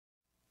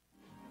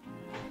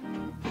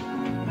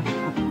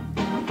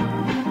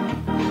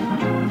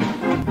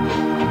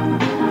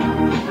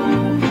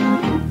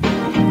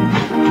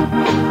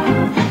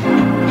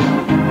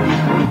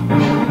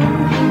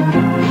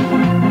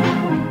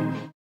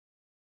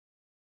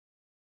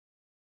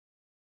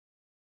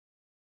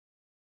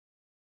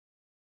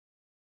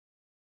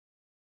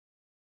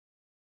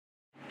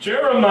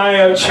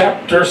Jeremiah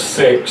chapter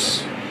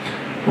 6,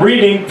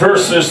 reading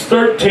verses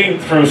 13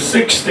 through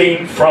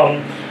 16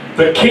 from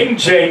the King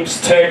James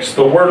text.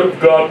 The Word of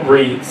God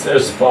reads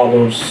as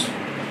follows.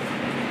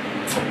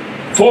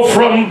 For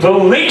from the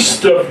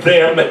least of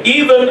them,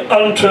 even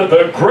unto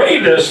the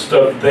greatest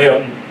of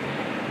them,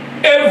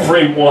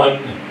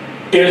 everyone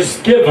is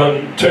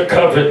given to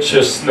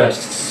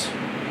covetousness.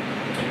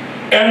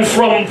 And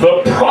from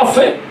the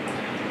prophet,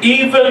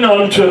 even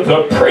unto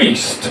the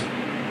priest,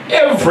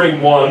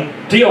 everyone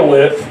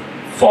dealeth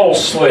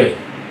falsely.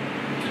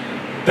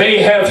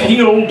 They have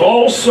healed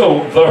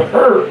also the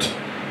hurt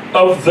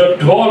of the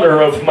daughter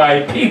of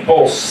my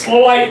people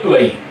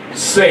slightly,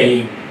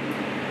 saying,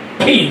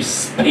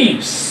 Peace,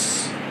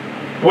 peace,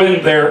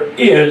 when there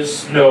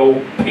is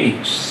no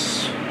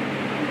peace.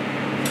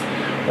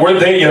 Were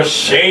they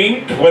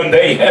ashamed when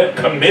they had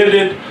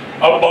committed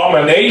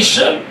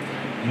abomination?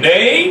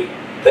 Nay,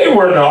 they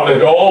were not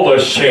at all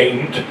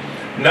ashamed,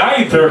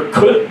 neither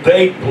could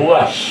they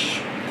blush.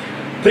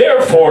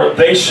 Therefore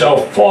they shall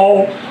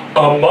fall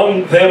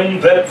among them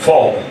that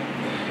fall.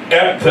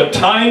 At the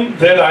time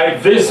that I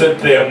visit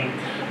them,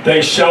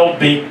 they shall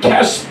be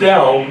cast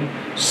down,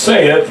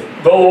 saith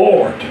the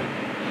Lord.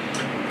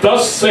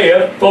 Thus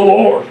saith the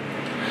Lord,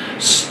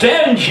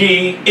 Stand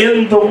ye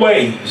in the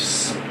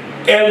ways,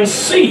 and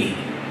see,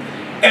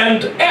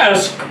 and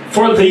ask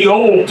for the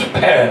old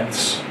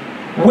paths,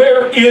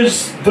 where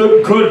is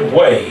the good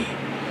way,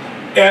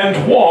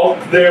 and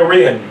walk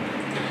therein,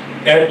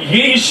 and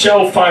ye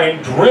shall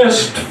find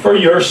rest for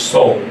your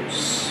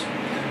souls.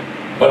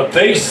 But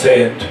they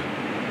said,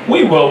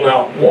 We will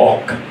not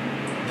walk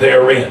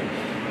therein.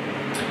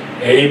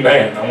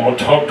 Amen. I want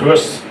to talk to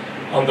us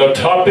on the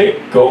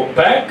topic, Go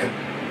Back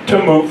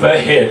to Move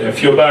Ahead.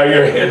 If you'll bow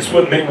your heads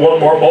with me one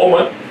more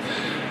moment.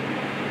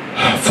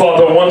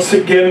 Father, once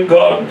again,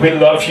 God, we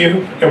love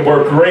you, and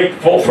we're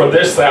grateful for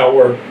this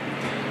hour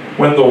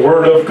when the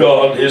Word of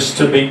God is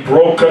to be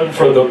broken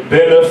for the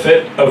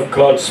benefit of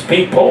God's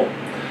people.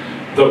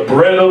 The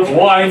bread of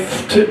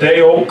life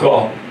today, O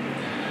God,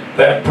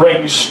 that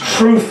brings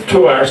truth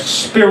to our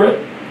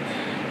spirit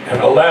and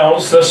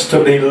allows us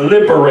to be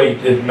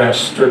liberated,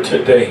 Master,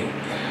 today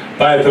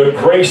by the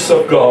grace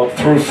of God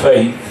through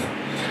faith.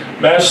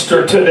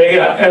 Master, today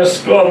I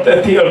ask, God,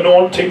 that the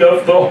anointing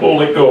of the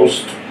Holy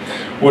Ghost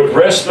would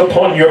rest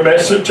upon your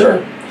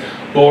messenger.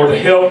 Lord,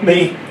 help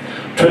me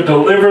to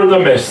deliver the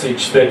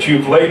message that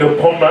you've laid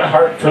upon my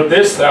heart for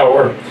this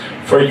hour,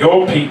 for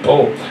your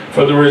people.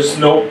 For there is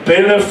no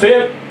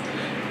benefit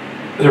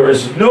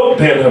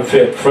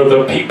for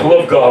the people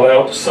of God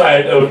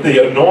outside of the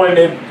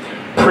anointed,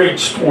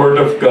 preached Word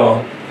of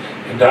God.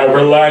 And I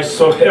rely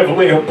so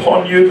heavily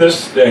upon you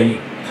this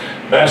day.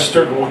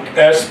 Master,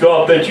 ask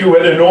God that you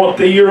would anoint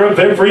the ear of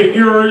every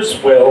hearer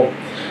as well.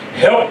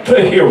 Help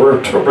the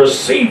hearer to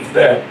receive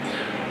that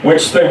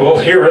which they will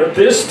hear at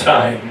this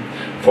time.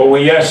 For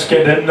we ask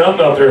it in none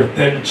other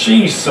than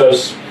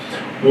Jesus'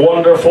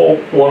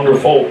 wonderful,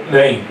 wonderful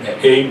name.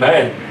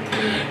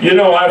 Amen. You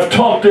know, I've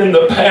talked in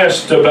the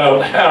past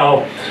about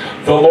how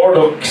the Lord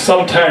will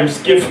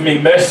sometimes give me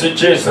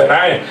messages and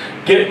I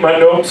get my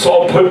notes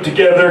all put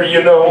together,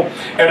 you know,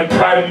 and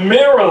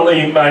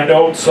primarily my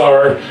notes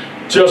are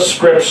just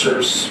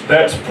scriptures.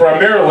 That's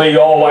primarily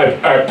all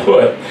I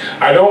put.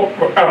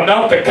 I'm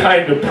not the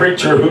kind of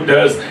preacher who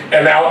does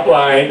an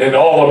outline and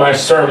all of my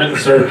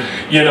sermons are,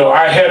 you know,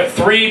 I have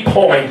 3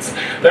 points.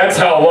 That's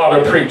how a lot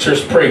of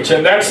preachers preach,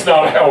 and that's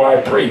not how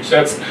I preach.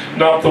 That's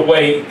not the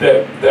way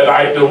that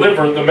I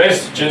deliver the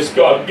messages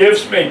God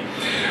gives me.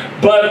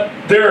 But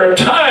there are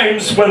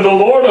times when the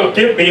Lord will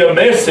give me a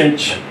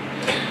message,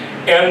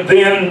 and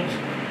then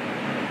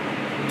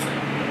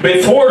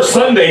before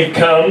Sunday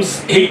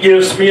comes, he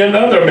gives me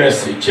another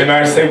message. And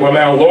I say, well,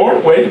 now,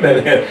 Lord, wait a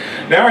minute.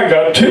 Now I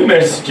got 2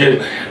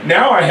 messages.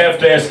 Now I have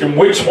to ask him,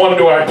 which one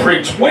do I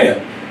preach when?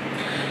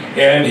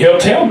 And he'll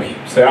tell me.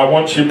 Say, I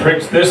want you to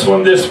preach this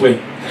one this week.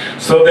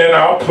 So then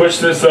I'll push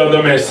this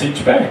other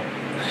message back.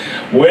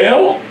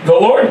 Well, the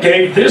Lord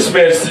gave this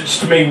message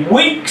to me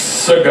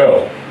weeks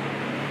ago.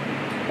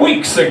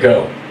 Weeks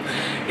ago.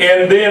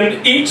 And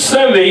then each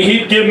Sunday,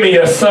 he'd give me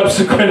a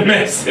subsequent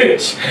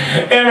message.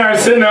 And I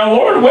said, now,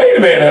 Lord, wait a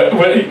minute.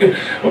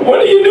 What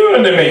are you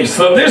doing to me?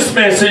 So this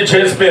message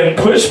has been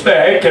pushed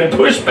back and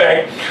pushed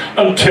back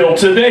until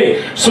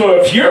today.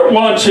 So if you're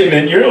watching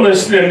and you're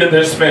listening to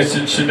this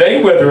message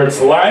today, whether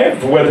it's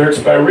live, whether it's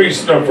by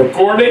reason of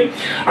recording,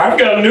 I've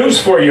got news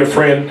for you,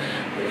 friend.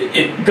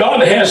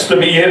 God has to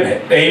be in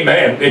it.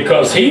 Amen.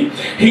 Because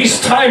he's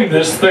timed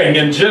this thing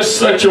in just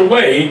such a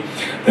way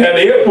that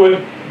it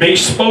would be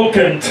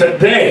spoken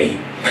today.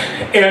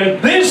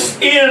 And this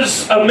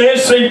is a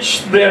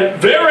message that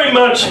very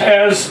much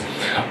has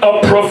a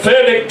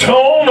prophetic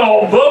tone,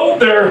 although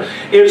there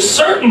is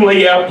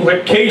certainly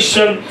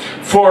application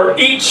for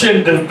each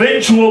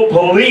individual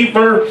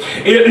believer.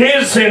 It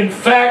is, in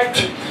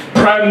fact,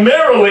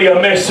 primarily a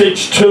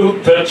message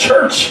to the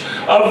Church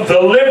of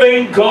the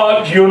Living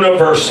God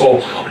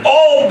Universal.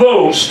 All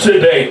those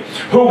today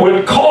who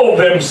would call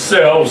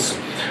themselves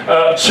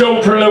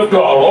children of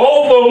God,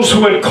 all those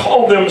who would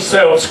call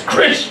themselves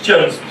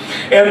Christians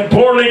and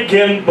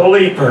born-again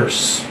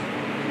believers.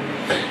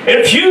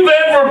 If you've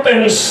ever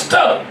been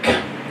stuck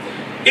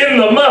in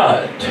the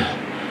mud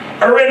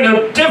or in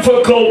a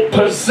difficult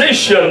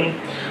position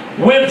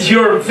with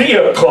your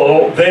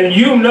vehicle, then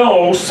you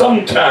know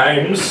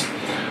sometimes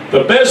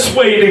the best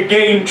way to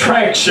gain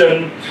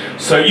traction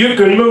so you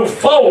can move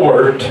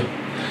forward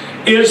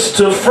is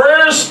to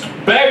first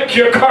back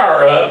your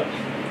car up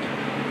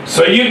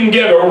so you can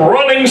get a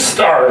running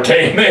start,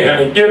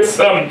 amen, and get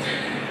some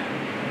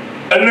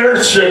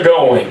inertia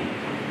going.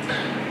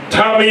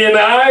 Tommy and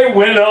I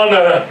went on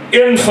an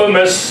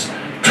infamous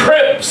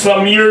trip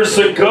some years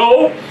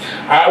ago.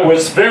 I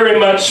was very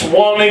much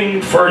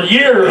wanting, for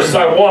years,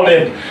 I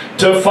wanted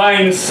to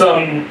find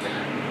some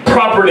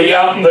property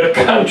out in the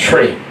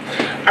country.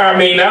 I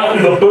mean, out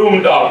in the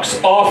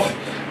boondocks, off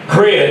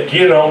grid,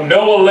 you know,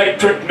 no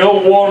electric, no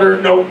water,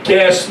 no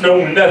gas,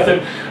 no nothing.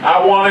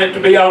 I wanted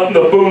to be out in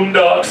the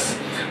boondocks.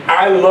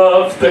 I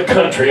love the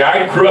country.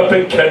 I grew up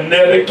in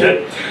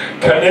Connecticut.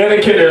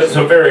 Connecticut is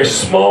a very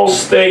small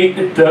state.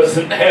 It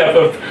doesn't have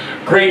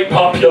a great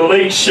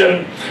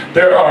population.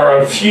 There are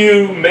a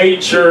few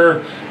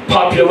major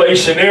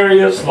population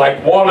areas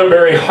like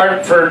Waterbury,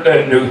 Hartford,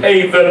 and New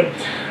Haven.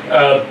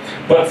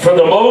 But for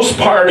the most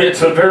part,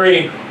 it's a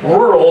very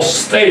rural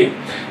state.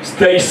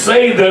 They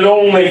say that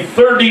only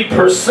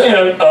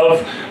 30%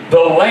 of the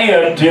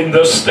land in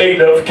the state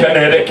of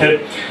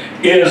Connecticut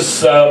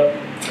is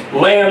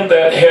land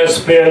that has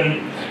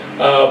been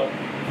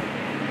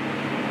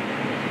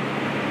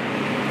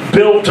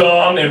built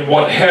on and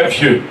what have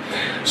you.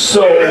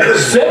 So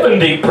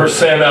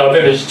 70% of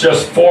it is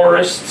just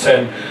forests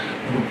and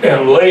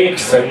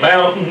lakes and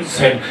mountains,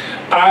 and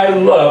I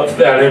love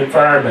that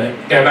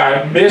environment, and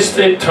I missed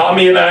it.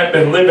 Tommy and I have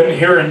been living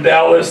here in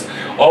Dallas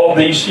all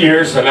these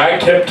years, and I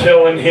kept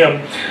telling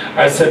him,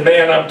 I said,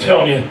 man, I'm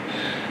telling you,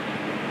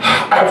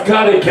 I've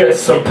got to get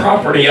some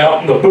property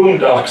out in the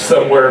boondocks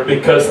somewhere,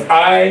 because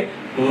I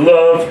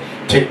love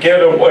to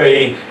get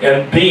away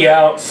and be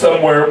out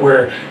somewhere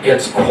where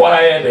it's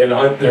quiet and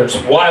there's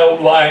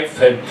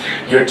wildlife and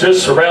you're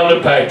just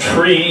surrounded by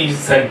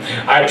trees. And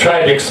I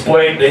tried to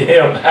explain to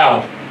him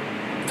how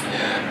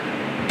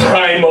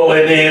primal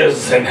it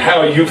is and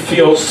how you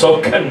feel so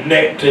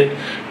connected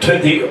to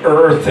the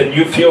earth and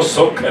you feel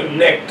so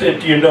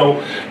connected, you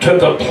know, to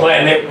the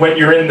planet when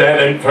you're in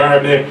that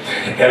environment.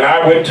 And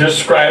I would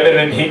describe it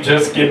and he'd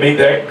just give me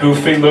that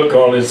goofy look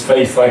on his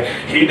face like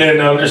he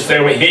didn't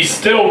understand me. He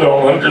still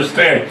don't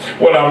understand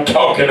what I'm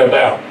talking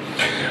about.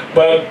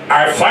 But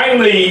I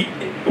finally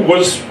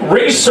was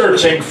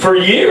researching for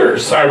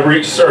years. I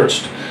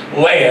researched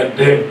land,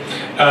 and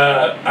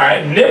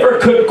I never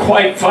could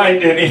quite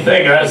find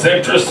anything I was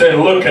interested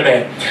in looking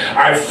at.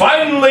 I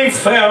finally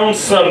found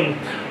some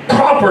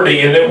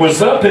property, and it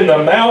was up in the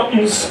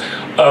mountains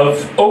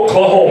of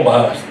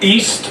Oklahoma,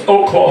 East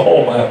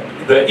Oklahoma,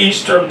 the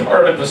eastern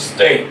part of the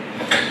state.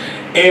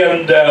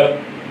 And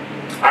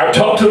I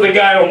talked to the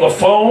guy on the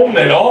phone,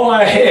 and all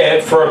I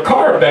had for a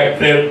car back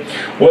then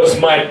was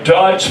my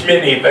Dodge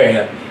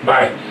minivan,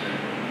 my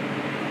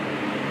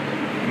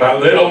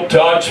little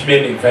Dodge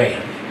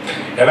minivan.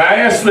 And I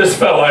asked this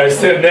fella, I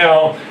said,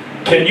 now,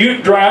 can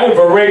you drive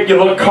a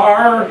regular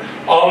car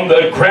on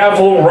the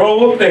gravel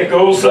road that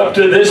goes up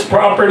to this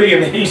property?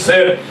 And he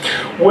said,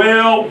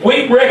 well,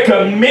 we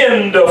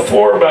recommend a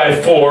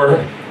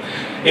 4x4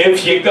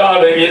 if you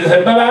got it. He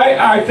said, but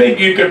I think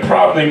you could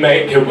probably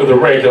make it with a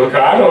regular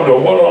car. I don't know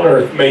what on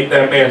earth made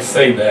that man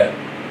say that.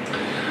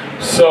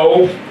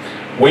 So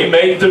we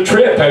made the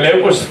trip, and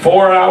it was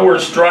 4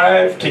 hours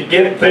drive to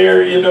get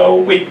there. You know,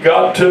 we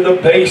got to the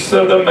base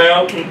of the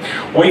mountain.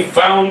 We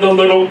found the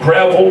little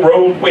gravel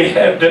road we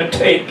had to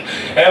take,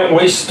 and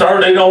we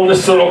started on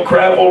this little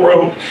gravel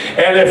road.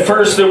 And at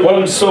first it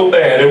wasn't so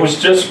bad. It was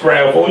just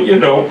gravel, you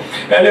know,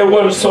 and it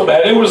wasn't so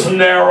bad. It was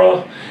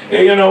narrow.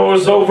 You know, it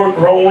was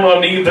overgrown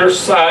on either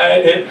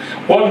side. It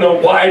wasn't a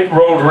wide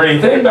road or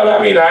anything, but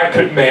I mean, I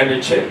could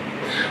manage it.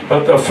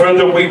 But the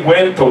further we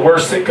went, the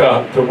worse it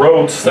got. The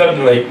road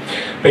suddenly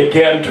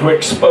began to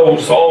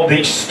expose all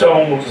these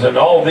stones and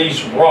all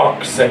these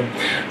rocks, and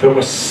there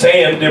was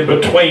sand in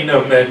between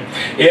them, and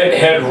it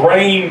had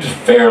rained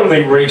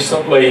fairly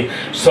recently,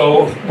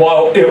 so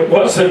while it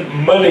wasn't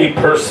muddy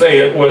per se,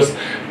 it was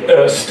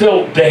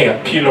still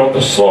damp. You know,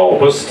 the soil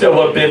was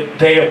still a bit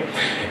damp,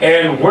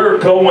 and we're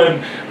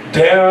going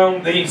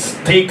down these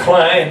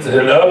declines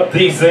and up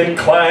these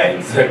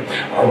inclines and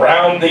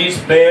around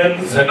these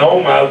bends, and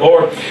oh my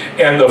Lord,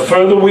 and the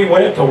further we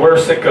went, the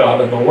worse it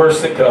got, and the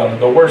worse it got,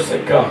 and the worse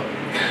it got.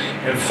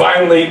 And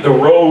finally the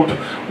road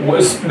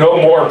was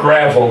no more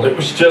gravel. It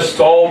was just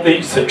all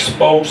these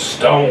exposed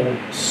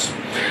stones.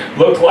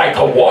 Looked like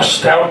a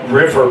washed out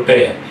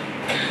riverbed.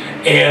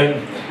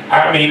 And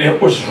I mean,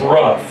 it was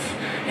rough.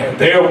 And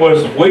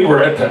we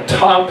were at the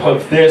top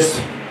of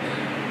this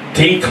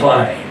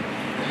decline.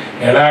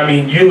 And I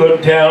mean, you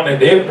look down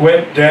and it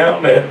went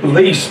down at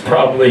least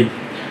probably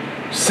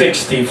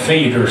 60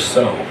 feet or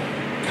so.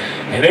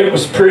 And it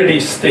was pretty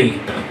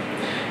steep.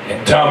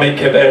 And Tommy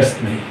kept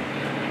asking me,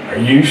 are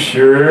you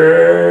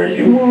sure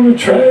you want to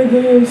try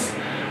this?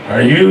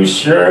 Are you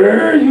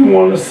sure you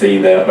want to see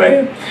that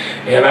land?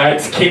 And I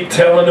keep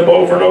telling him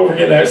over and over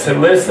again. I said,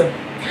 listen,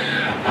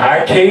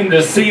 I came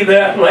to see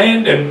that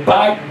land, and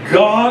by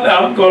God,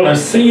 I'm going to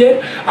see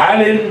it.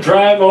 I didn't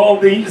drive all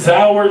these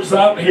hours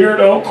out here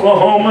to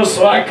Oklahoma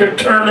so I could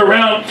turn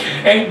around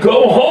and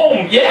go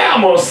home. Yeah,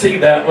 I'm going to see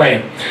that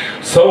land.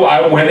 So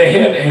I went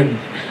ahead and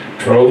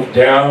drove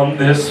down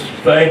this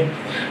thing.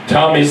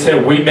 Tommy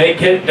said, we may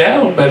get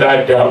down, but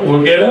I doubt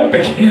we'll get up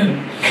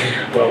again.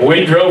 Well,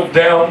 we drove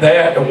down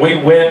that, and we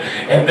went,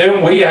 and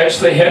then we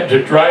actually had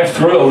to drive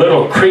through a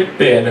little creek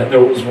bed, and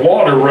there was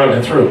water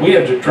running through it. We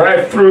had to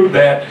drive through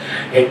that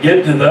and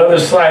get to the other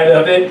side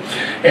of it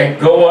and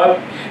go up,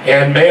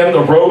 and man,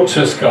 the road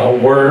just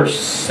got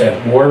worse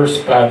and worse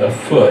by the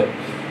foot.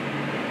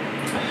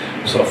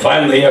 So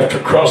finally, after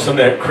crossing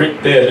that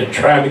creek bed and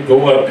trying to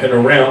go up and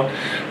around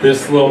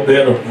this little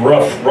bit of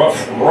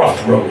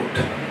rough road,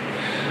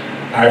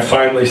 I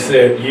finally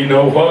said, you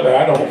know what,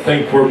 I don't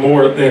think we're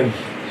more than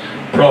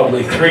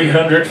probably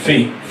 300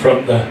 feet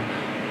from the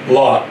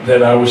lot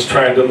that I was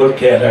trying to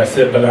look at. I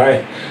said, but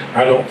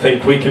I don't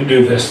think we can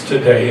do this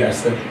today. I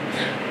said,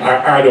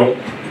 I don't,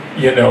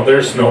 you know,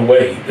 there's no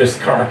way this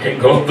car can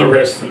go the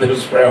rest of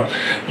this route.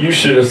 You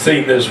should have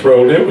seen this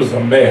road. It was a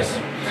mess.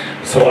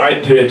 So I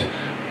did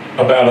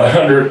about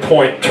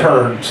 100-point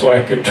turn so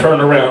I could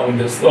turn around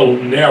this little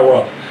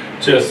narrow,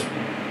 just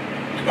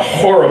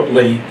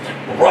horribly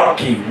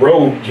rocky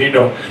road, you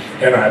know,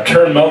 and I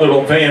turned my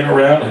little van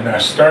around and I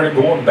started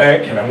going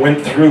back, and I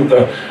went through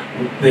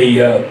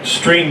the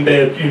stream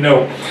bed, you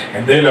know,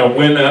 and then I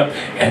went up,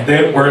 and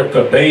then we're at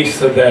the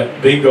base of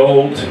that big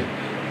old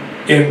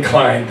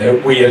incline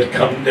that we had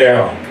come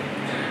down,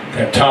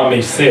 that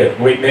Tommy said,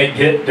 we may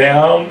get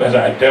down, but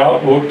I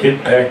doubt we'll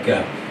get back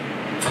up.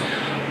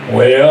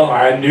 Well,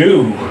 I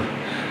knew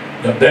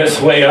the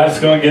best way I was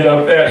going to get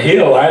up that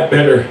hill, I'd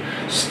better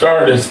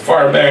start as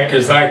far back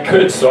as I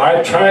could. So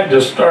I tried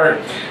to start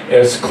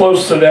as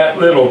close to that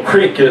little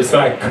creek as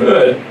I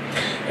could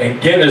and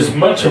get as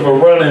much of a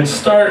running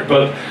start,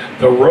 but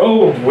the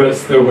road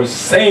was, there was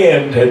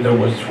sand and there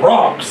was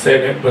rocks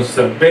and it was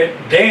a bit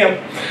damp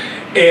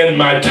and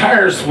my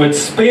tires would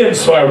spin,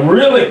 so I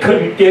really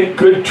couldn't get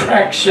good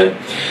traction.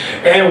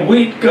 And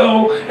we'd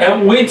go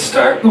and we'd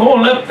start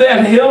going up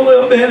that hill a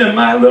little bit, and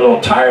my little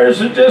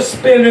tires are just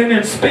spinning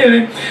and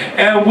spinning,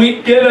 and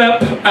we'd get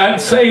up, I'd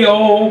say,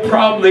 oh,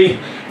 probably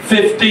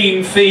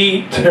 15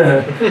 feet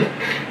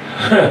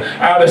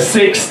out of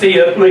 60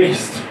 at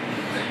least.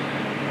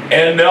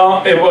 And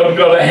no, it wasn't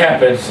going to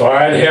happen, so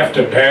I'd have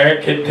to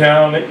back it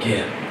down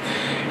again.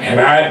 And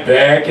I'd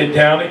back it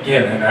down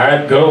again, and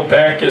I'd go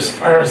back as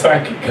far as I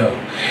could go.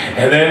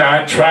 And then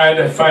I'd try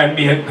to find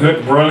me a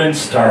good running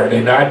start,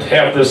 and I'd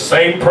have the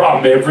same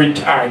problem every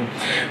time.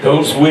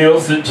 Those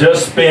wheels that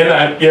just spin,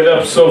 I'd get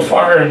up so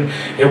far, and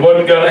it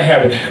wasn't going to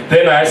happen.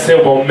 Then I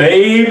said, well,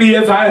 maybe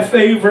if I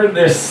favor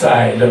this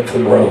side of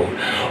the road,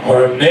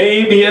 or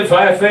maybe if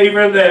I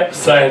favor that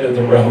side of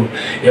the road,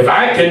 if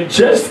I can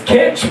just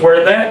catch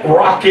where that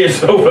rock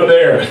is over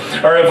there,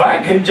 or if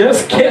I can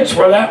just catch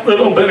where that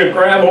little bit of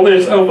gravel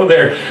is over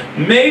there,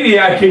 maybe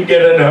I can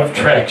get enough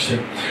traction.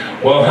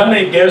 Well,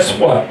 honey, guess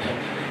what?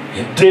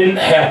 It didn't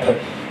happen.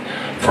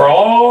 For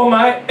all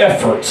my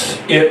efforts,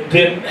 it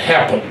didn't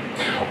happen.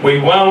 We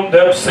wound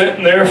up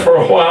sitting there for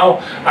a while.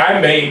 I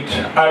made,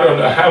 I don't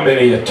know how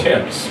many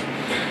attempts.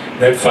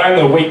 Then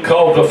finally we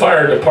called the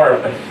fire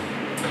department.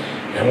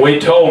 And we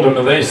told them,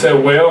 and they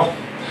said, well,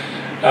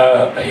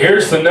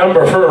 here's the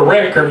number for a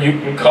wrecker you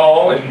can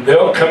call, and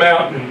they'll come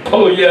out and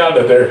pull you out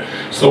of there.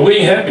 So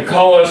we had to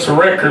call us a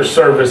wrecker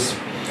service.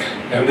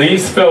 And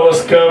these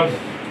fellas come,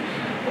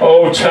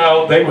 oh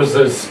child, they was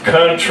as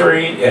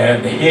country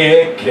and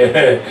hick.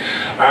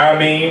 I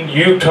mean,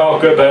 you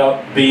talk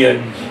about being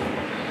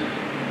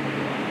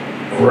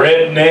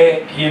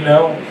redneck, you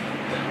know.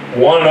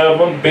 One of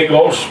them, big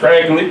old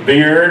straggly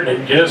beard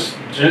and just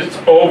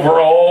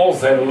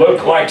overalls and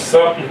looked like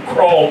something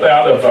crawled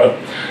out of a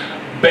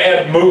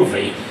bad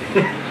movie.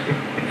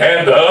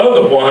 And the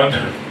other one,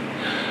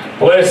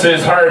 bless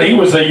his heart, he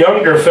was a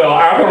younger fella.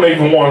 I don't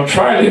even want to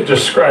try to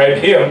describe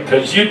him,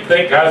 because you'd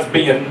think I was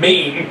being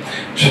mean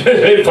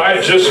if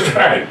I just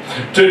tried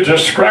to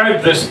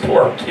describe this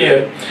poor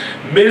kid.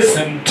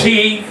 Missing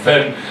teeth,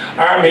 and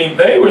I mean,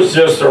 they was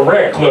just a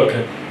wreck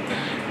looking.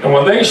 And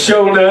when they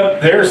showed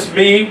up, there's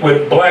me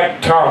with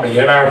Black Tommy.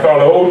 And I thought,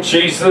 oh,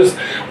 Jesus,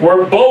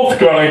 we're both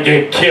going to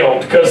get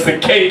killed, because the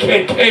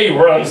KKK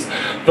runs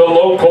the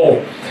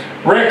local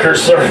wrecker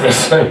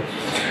service.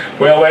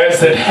 Well,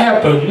 as it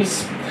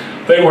happens,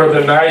 they were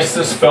the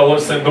nicest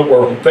fellas in the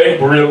world. They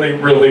really,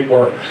 really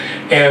were.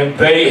 And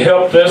they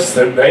helped us,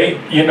 and they,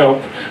 you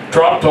know,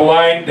 dropped a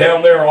line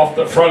down there off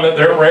the front of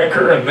their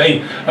wrecker, and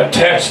they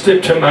attached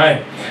it to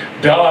my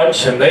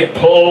Dodge, and they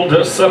pulled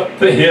us up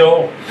the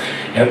hill.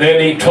 And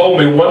then he told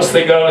me, once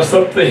they got us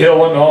up the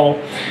hill and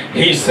all,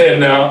 he said,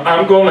 now,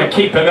 I'm going to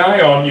keep an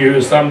eye on you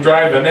as I'm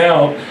driving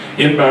out.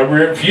 in my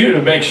rear view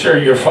to make sure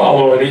you're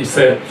following. He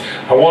said,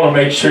 I want to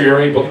make sure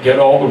you're able to get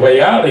all the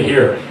way out of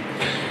here.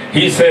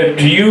 He said,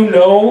 do you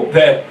know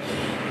that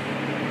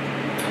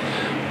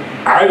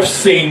I've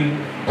seen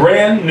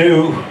brand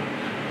new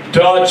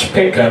Dodge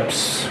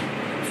pickups,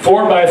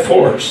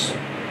 4x4s,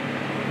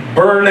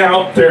 burn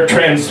out their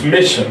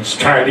transmissions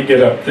trying to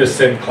get up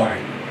this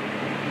incline.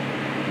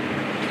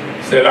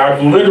 He said,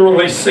 I've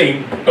literally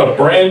seen a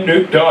brand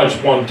new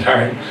Dodge one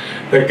time.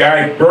 The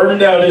guy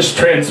burned out his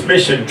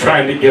transmission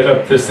trying to get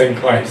up this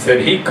incline. He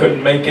said he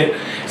couldn't make it.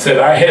 He said,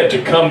 I had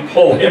to come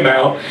pull him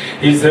out.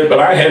 He said, but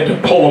I had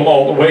to pull him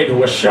all the way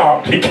to a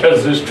shop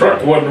because his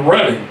truck wasn't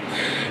running.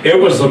 It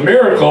was a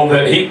miracle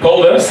that he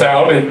pulled us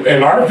out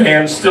and our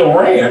van still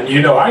ran.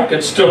 You know, I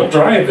could still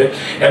drive it.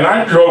 And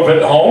I drove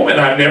it home and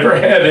I never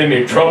had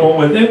any trouble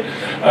with it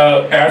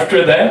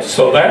after that.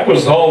 So that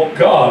was all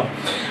God.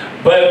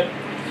 But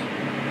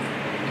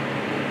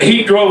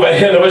he drove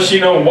ahead of us, you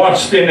know,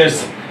 watched in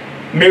his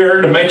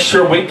mirror to make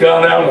sure we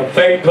got out, and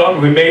thank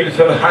God we made it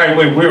to the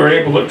highway. We were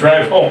able to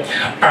drive home.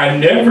 I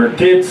never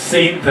did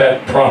see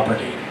that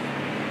property.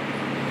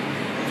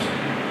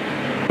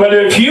 But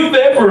if you've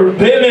ever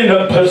been in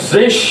a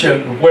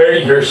position where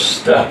you're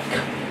stuck,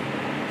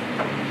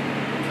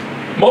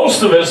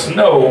 most of us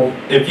know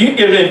if you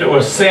get into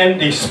a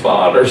sandy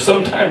spot, or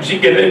sometimes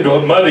you get into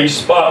a muddy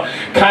spot,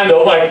 kind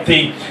of like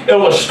the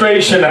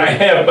illustration I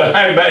have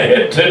behind my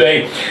head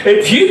today.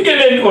 If you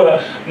get into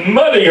a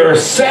muddy or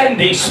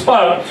sandy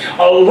spot,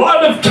 a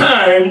lot of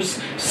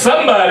times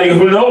somebody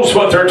who knows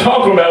what they're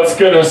talking about is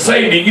going to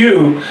say to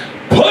you,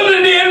 put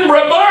it in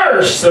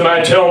reverse. Am I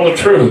telling the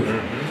truth?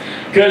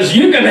 Because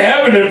you can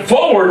have it in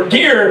forward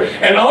gear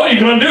and all you're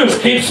going to do is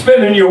keep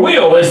spinning your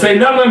wheel. They say,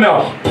 no, no,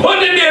 no. Put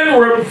it in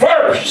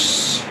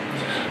reverse.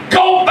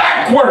 Go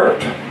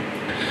backward.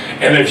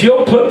 And if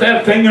you'll put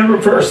that thing in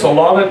reverse, a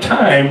lot of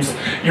times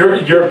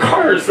your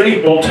car is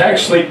able to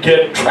actually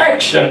get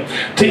traction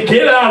to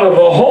get out of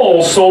the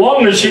hole so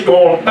long as you're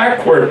going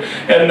backward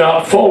and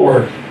not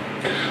forward.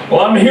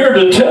 Well, I'm here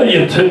to tell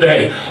you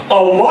today, a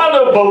lot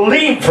of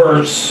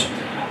believers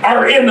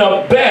are in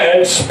a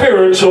bad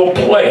spiritual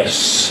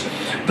place.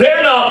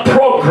 They're not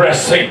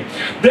progressing.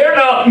 They're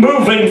not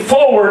moving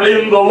forward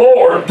in the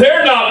Lord.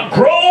 They're not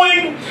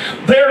growing.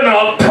 They're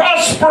not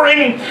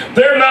prospering.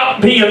 They're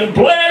not being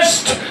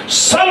blessed.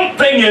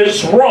 Something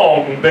is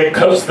wrong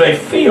because they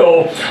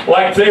feel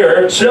like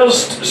they're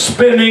just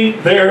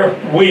spinning their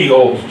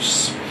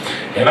wheels.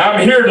 And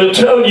I'm here to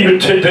tell you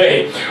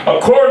today,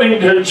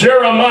 according to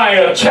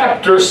Jeremiah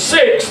chapter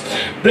 6,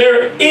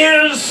 there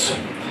is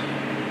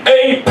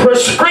a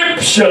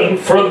prescription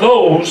for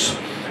those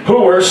who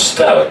are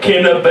stuck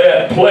in a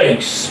bad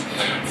place.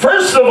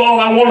 First of all,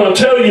 I want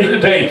to tell you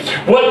today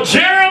what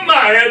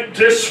Jeremiah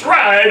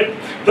described,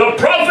 the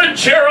prophet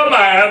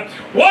Jeremiah,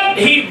 what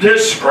he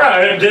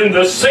described in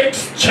the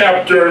 6th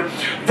chapter,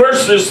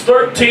 verses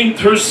 13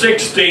 through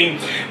 16,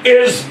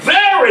 is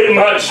very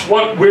much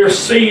what we're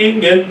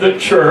seeing in the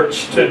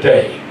church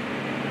today.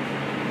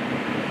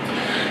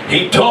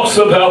 He talks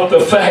about the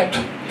fact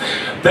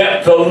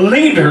that the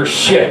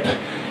leadership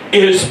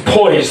is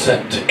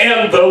poisoned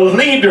and the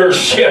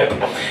leadership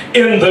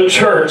in the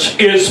church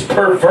is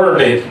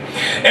perverted,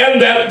 and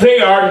that they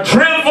are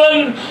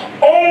driven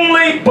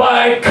only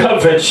by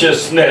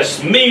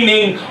covetousness,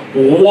 meaning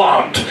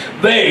want.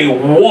 They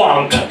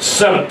want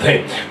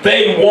something.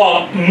 They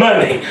want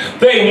money.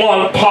 They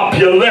want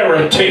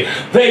popularity.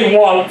 They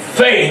want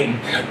fame.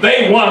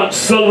 They want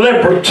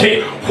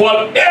celebrity.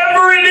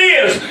 Whatever it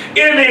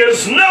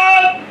is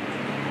not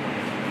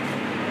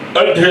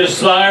a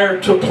desire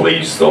to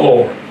please the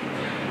Lord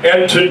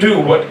and to do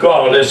what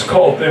God has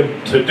called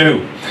them to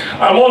do.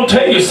 I want to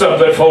tell you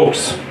something,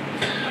 folks.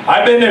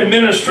 I've been in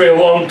ministry a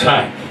long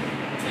time.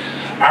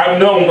 I've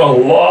known a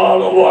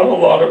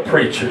lot of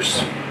preachers.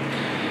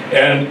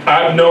 And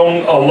I've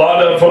known a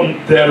lot of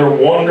them that are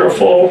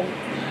wonderful,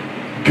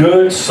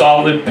 good,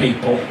 solid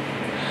people.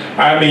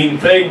 I mean,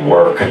 they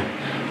work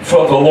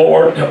for the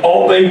Lord.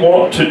 All they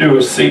want to do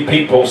is see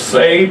people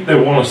saved. They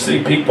want to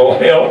see people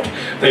helped.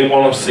 They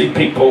want to see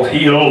people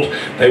healed.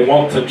 They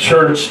want the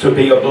church to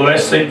be a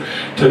blessing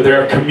to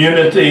their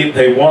community.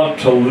 They want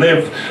to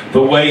live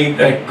the way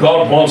that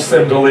God wants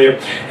them to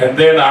live. And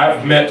then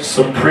I've met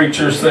some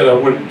preachers that I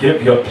wouldn't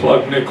give you a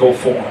plug nickel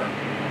for.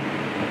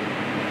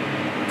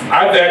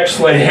 I've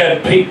actually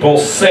had people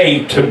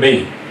say to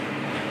me,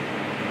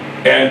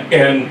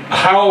 and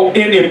how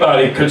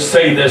anybody could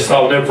say this,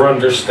 I'll never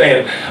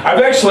understand.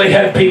 I've actually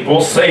had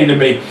people say to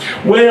me,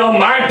 well,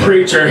 my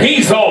preacher,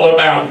 he's all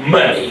about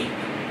money.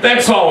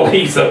 That's all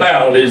he's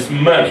about is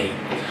money.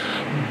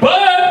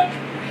 But,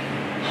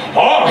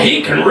 oh,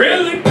 he can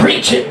really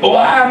preach it, boy.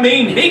 I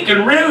mean, he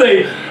can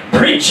really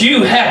preach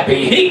you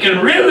happy. He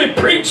can really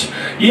preach,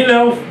 you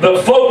know,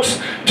 the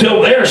folks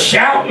till they're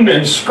shouting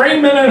and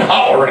screaming and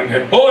hollering.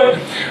 And boy,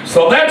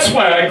 so that's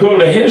why I go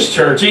to his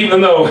church, even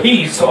though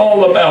he's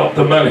all about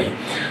the money.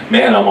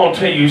 Man, I'm going to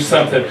tell you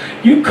something.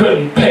 You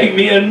couldn't pay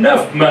me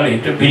enough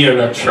money to be in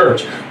a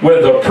church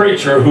with a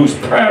preacher whose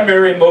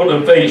primary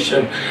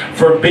motivation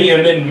for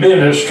being in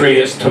ministry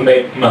is to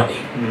make money.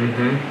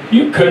 Mm-hmm.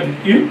 You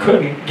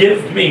couldn't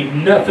give me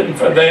nothing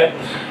for that,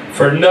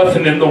 for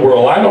nothing in the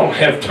world. I don't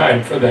have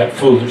time for that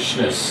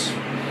foolishness.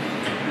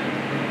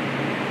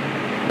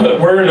 But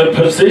we're in a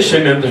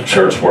position in the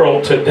church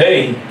world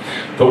today.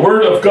 The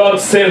Word of God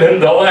said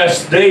in the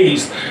last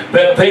days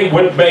that they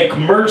would make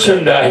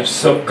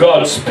merchandise of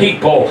God's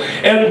people.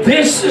 And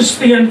this is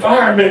the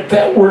environment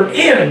that we're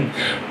in.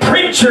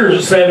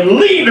 Preachers and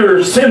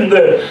leaders in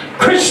the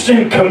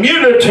Christian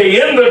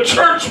community, in the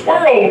church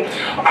world,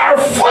 are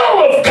full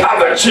of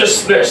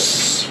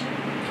covetousness.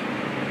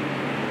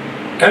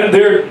 And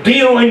they're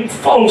dealing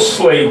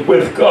falsely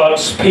with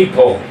God's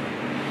people.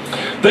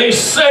 They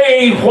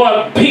say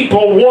what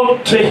people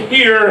want to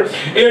hear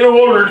in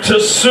order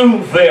to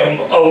soothe them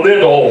a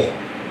little.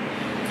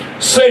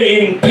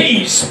 Saying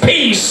peace,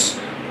 peace,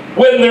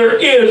 when there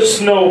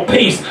is no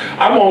peace.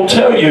 I'm going to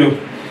tell you,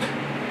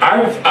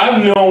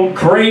 I've known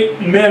great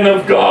men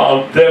of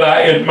God that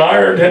I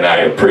admired and I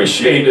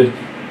appreciated,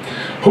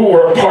 who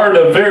were part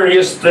of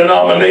various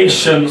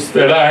denominations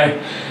that I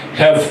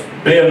have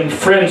been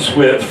friends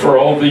with for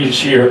all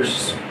these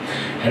years.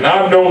 And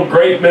I've known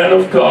great men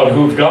of God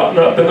who've gotten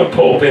up in the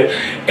pulpit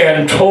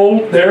and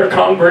told their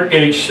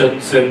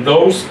congregations in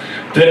those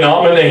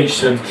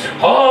denominations,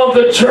 oh,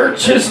 the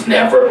church has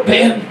never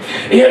been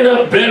in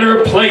a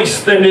better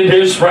place than it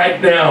is right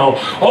now.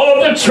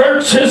 Oh, the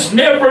church has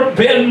never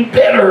been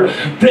better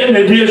than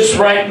it is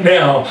right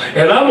now.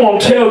 And I'm going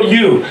to tell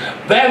you,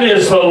 that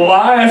is a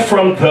lie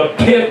from the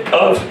pit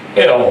of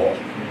hell.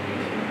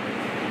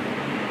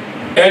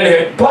 And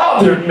it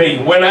bothered me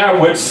when I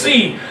would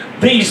see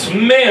these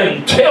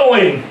men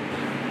telling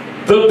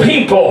the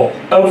people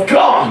of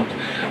God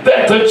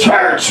that the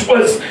church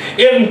was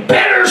in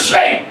better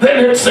shape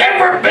than it's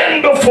ever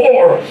been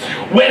before,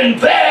 when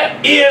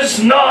that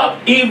is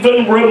not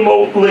even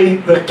remotely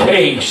the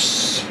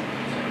case.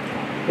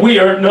 We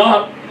are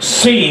not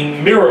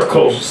seeing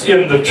miracles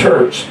in the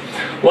church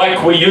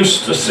like we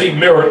used to see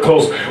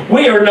miracles.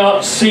 We are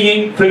not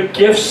seeing the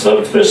gifts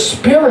of the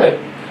Spirit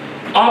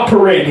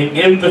operating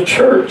in the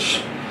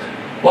church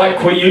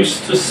like we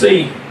used to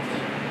see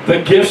the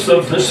gifts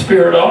of the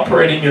Spirit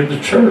operating in the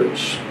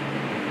church.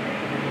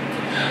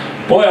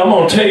 Boy, I'm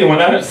going to tell you, when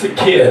I was a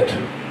kid,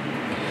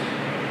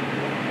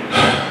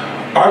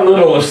 our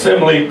little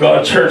Assembly of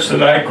God church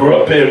that I grew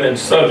up in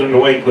southern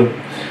New England,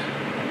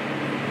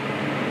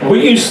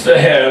 we used to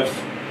have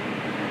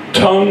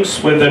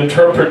tongues with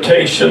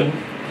interpretation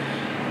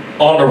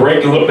on a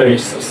regular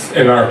basis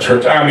in our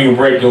church. I mean,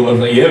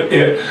 regularly.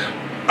 If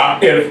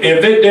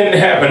it didn't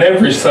happen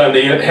every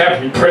Sunday, it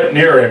happened pretty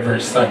near every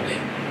Sunday.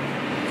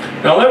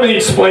 Now let me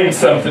explain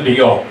something to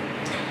y'all.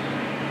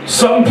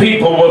 Some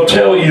people will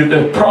tell you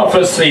that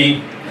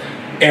prophecy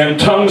and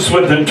tongues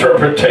with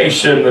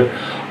interpretation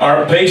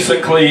are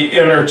basically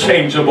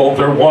interchangeable.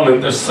 They're one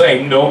and the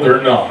same. No,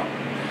 they're not.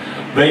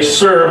 They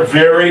serve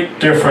very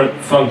different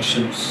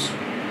functions.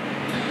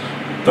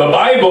 The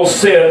Bible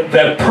said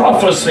that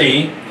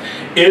prophecy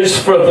is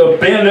for the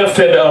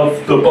benefit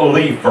of the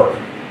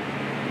believer.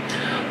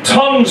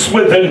 Tongues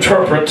with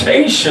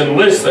interpretation,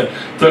 listen,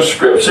 the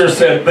scripture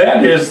said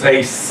that is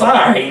a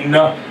sign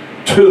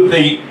to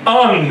the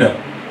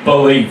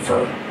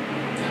unbeliever.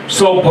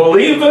 So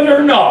believe it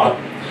or not,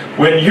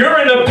 when you're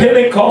in a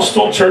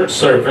Pentecostal church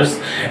service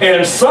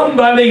and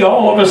somebody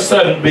all of a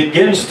sudden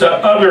begins to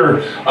utter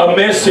a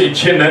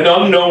message in an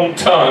unknown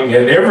tongue,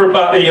 and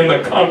everybody in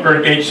the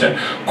congregation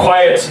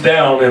quiets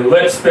down and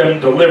lets them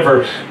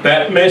deliver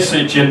that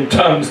message in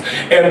tongues,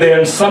 and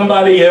then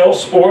somebody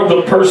else or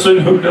the person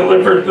who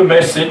delivered the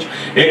message,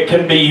 it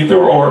can be either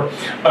or,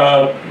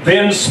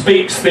 then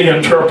speaks the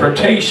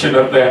interpretation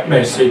of that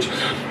message.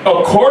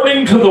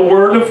 According to the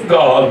Word of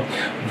God,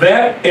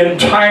 that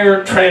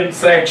entire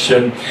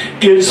transaction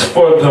is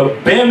for the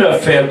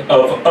benefit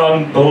of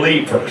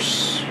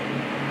unbelievers.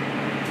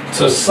 It's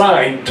a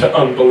sign to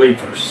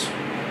unbelievers.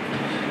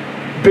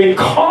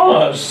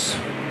 Because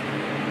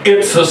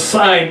it's a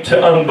sign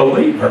to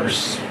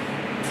unbelievers,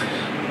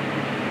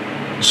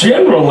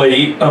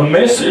 generally a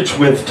message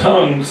with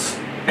tongues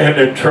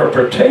and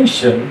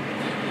interpretation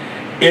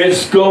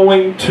is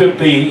going to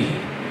be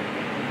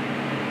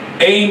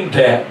aimed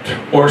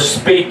at or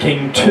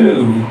speaking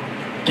to,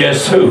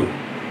 guess who?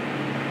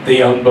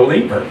 The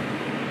unbeliever.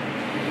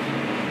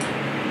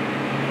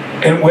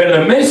 And when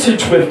a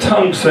message with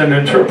tongues and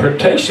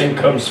interpretation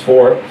comes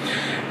forth,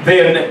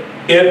 then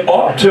it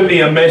ought to be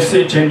a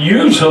message, and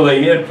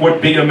usually it would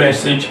be a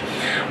message.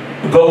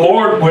 The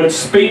Lord would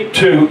speak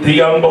to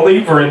the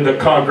unbeliever in the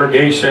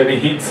congregation,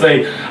 and He'd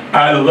say,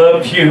 I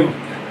love you,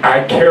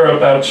 I care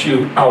about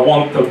you, I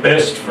want the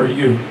best for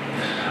you.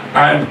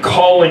 I'm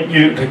calling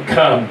you to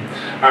come.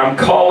 I'm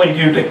calling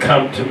you to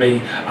come to me.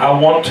 I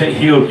want to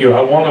heal you.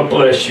 I want to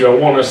bless you. I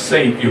want to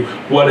save you.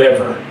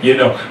 Whatever, you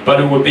know.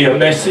 But it would be a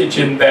message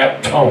in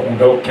that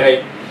tone,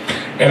 okay?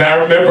 And I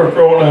remember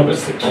growing up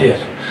as a kid,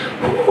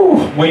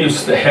 we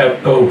used to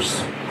have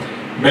those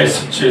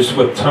messages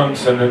with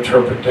tongues and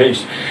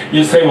interpretation.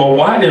 You say, well,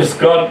 why does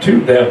God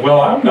do that?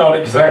 Well, I'm not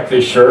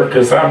exactly sure,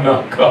 because I'm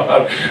not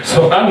God,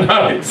 so I'm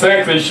not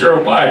exactly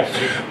sure why.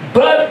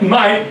 But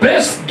my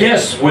best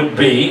guess would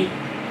be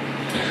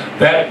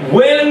that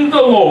when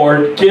the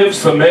Lord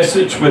gives a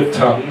message with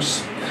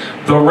tongues,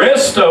 the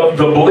rest of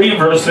the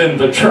believers in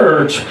the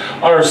church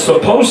are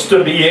supposed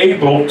to be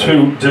able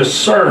to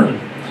discern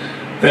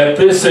that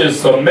this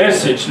is a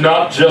message,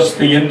 not just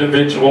the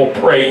individual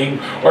praying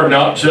or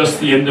not just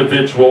the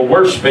individual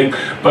worshiping,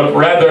 but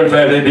rather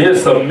that it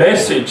is a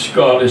message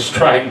God is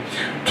trying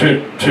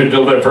to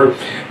deliver.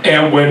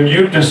 And when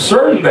you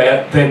discern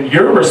that, then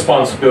your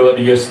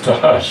responsibility is to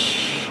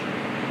hush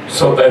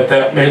so that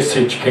that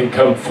message can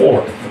come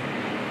forth.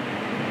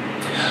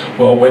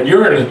 Well, when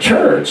you're in a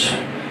church,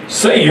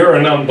 say you're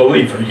an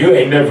unbeliever, you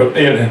ain't never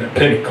been in a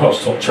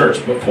Pentecostal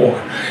church before,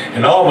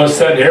 and all of a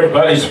sudden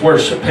everybody's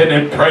worshiping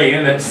and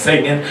praying and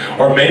singing,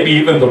 or maybe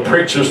even the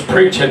preacher's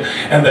preaching,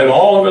 and then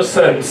all of a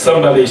sudden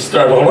somebody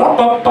starts,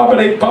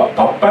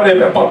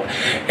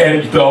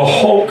 and the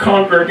whole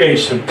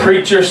congregation,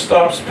 preacher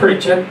stops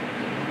preaching,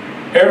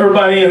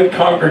 everybody in the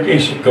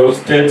congregation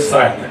goes dead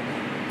silent,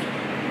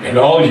 and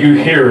all you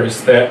hear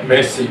is that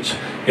message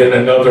in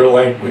another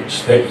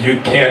language that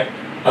you can't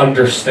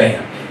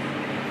understand.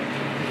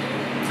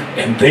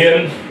 And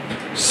then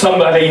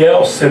somebody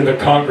else in the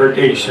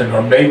congregation,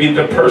 or maybe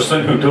the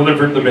person who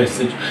delivered the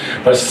message,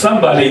 but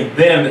somebody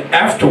then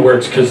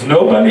afterwards, because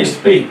nobody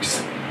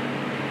speaks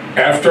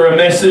after a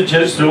message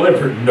is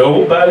delivered,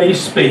 nobody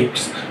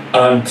speaks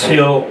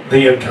until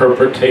the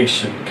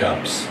interpretation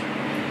comes.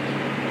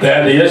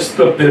 That is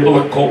the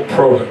biblical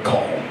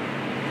protocol.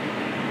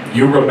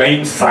 You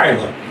remain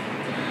silent.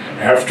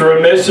 After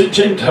a message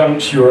in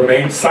tongues, you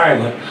remain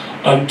silent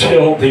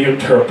until the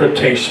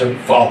interpretation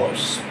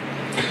follows.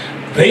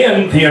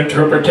 Then the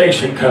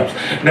interpretation comes.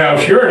 Now,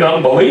 if you're an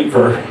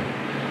unbeliever,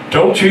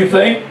 don't you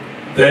think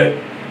that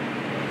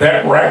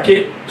that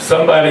racket,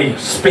 somebody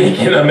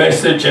speaking a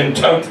message in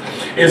tongues,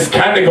 is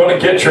kind of going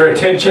to get your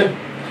attention?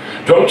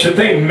 Don't you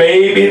think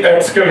maybe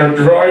that's going to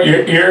draw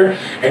your ear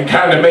and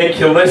kind of make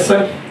you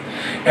listen?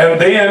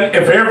 And then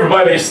if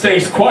everybody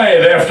stays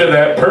quiet after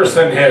that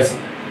person has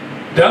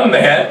done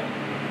that,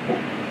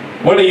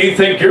 what do you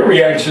think your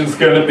reaction is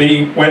going to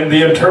be when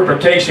the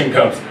interpretation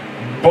comes?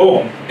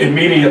 Boom,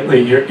 immediately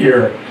your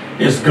ear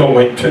is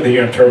going to the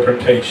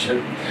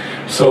interpretation.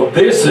 So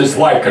this is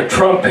like a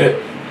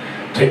trumpet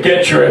to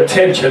get your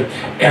attention,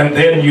 and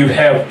then you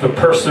have the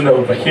person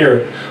over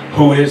here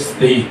who is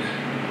the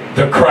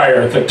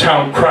crier, the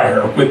town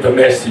crier with the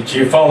message.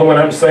 You follow what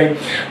I'm saying?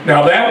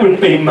 Now that would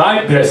be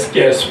my best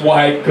guess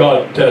why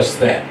God does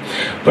that.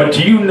 But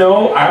do you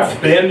know,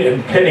 I've been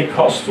in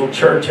Pentecostal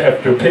church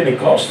after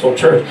Pentecostal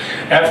church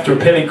after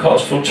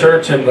Pentecostal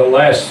church in the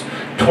last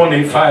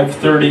 25,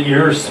 30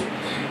 years,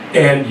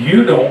 and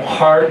you don't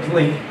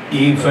hardly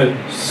even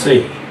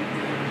see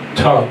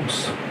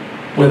tongues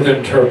with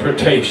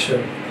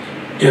interpretation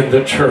in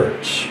the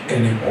church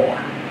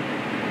anymore.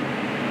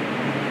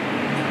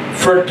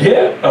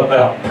 Forget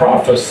about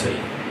prophecy.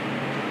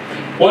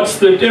 What's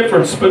the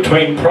difference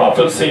between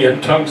prophecy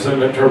and tongues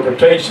and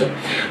interpretation?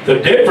 The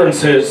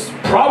difference is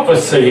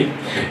prophecy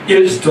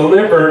is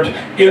delivered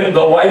in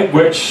the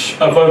language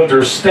of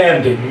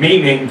understanding,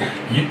 meaning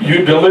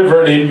you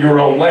deliver it in your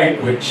own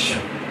language.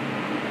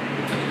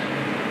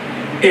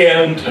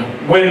 And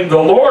when the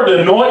Lord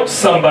anoints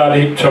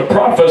somebody to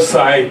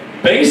prophesy,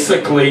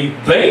 basically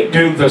they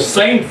do the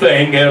same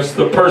thing as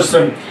the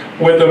person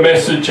with the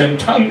message in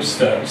tongues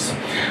does.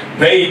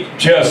 They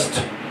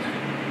just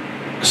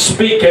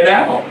speak it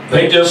out.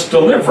 They just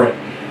deliver it.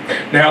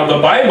 Now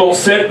the Bible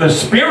said the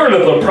spirit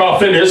of the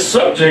prophet is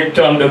subject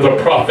unto the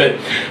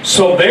prophet.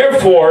 So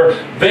therefore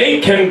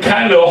they can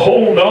kind of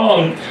hold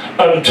on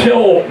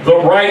until the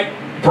right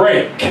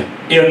break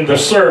in the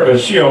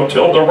service,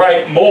 till the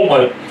right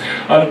moment,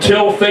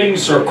 until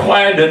things are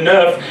quiet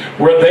enough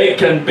where they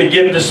can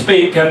begin to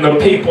speak and the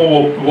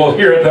people will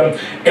hear them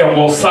and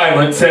will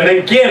silence. And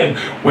again,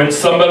 when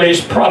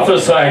somebody's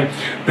prophesying,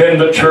 then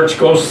the church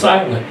goes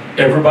silent.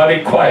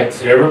 Everybody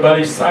quiets,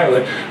 everybody's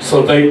silent,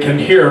 so they can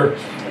hear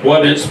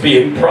what is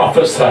being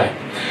prophesied.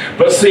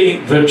 But see,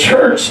 the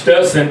church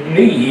doesn't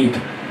need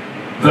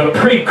the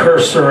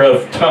precursor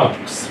of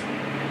tongues.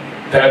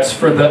 That's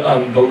for the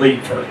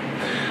unbeliever.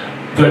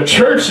 The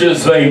church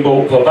is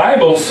able, the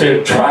Bible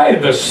said, try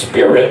the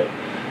Spirit,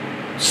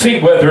 see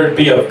whether it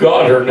be of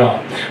God or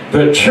not.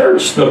 The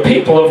church, the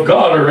people of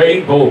God, are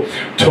able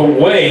to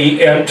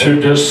weigh and to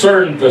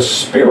discern the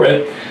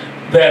Spirit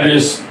that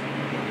is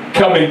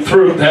coming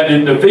through that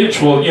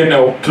individual,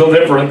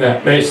 delivering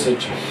that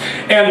message.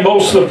 And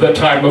most of the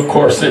time, of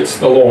course, it's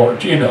the Lord,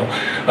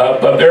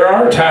 But there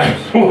are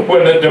times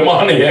when a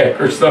demoniac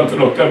or something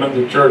will come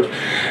into church,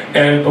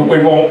 but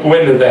we won't go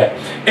into that.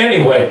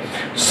 Anyway,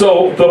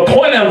 so the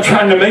point I'm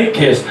trying to make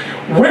is,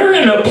 we're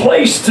in a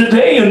place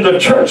today in the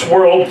church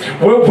world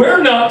where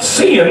we're not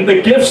seeing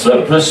the gifts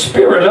of the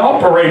Spirit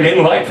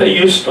operating like they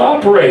used to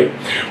operate.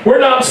 We're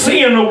not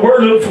seeing a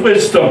word of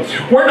wisdom.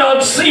 We're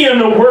not seeing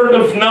a word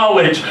of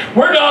knowledge.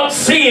 We're not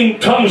seeing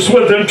tongues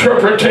with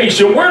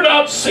interpretation. We're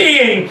not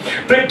seeing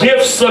the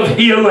gifts of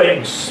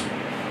healings.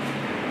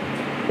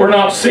 We're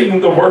not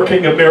seeing the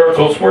working of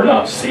miracles. We're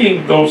not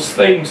seeing those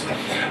things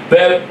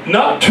that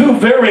not too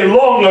very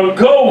long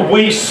ago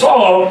we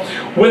saw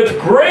with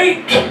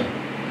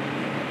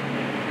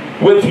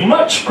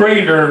much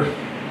greater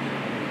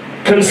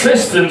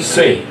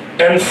consistency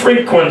and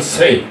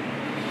frequency.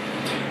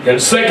 In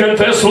 2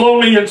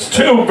 Thessalonians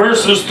 2,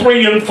 verses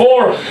 3 and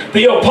 4,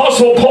 the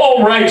Apostle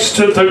Paul writes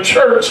to the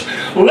church,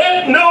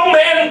 "Let no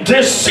man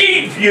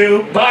deceive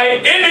you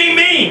by any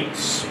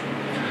means,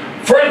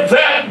 for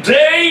that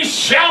day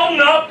shall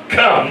not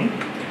come,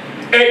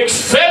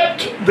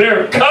 except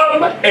there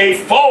come a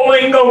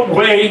falling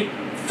away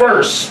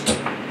first,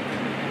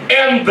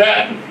 and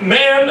that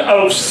man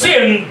of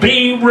sin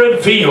be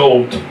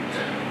revealed,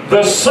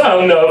 the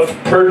son of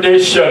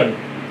perdition,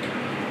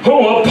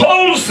 who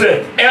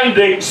opposeth and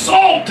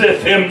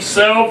exalteth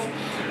himself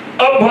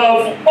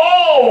above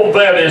all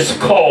that is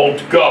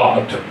called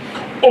God,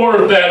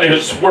 or that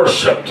is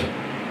worshipped,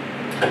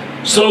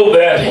 so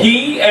that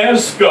he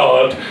as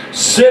God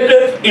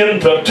sitteth in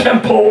the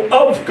temple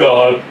of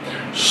God,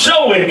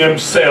 showing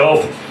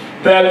himself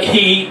that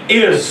he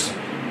is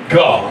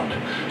God."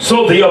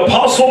 So the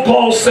Apostle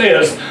Paul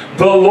says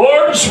the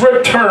Lord's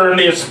return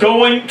is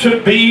going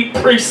to be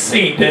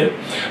preceded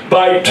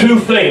by two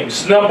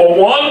things. Number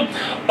one,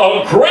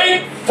 a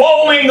great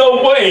falling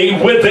away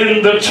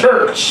within the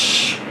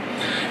church.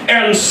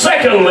 And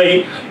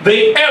secondly,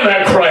 the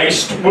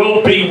Antichrist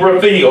will be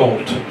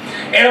revealed.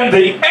 And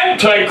the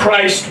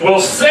Antichrist will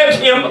set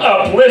him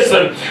up.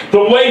 Listen,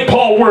 the way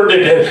Paul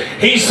worded it,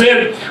 he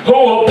said,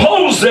 "Who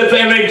opposeth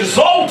and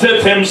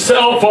exalteth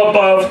himself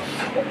above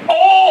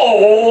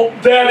all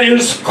that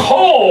is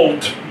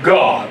called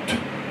God,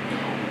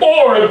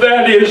 or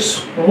that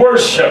is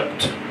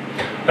worshipped."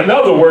 In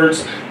other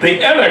words,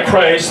 the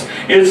Antichrist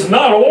is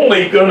not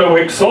only going to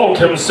exalt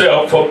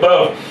himself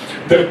above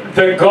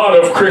the God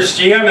of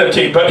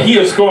Christianity, but he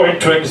is going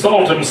to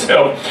exalt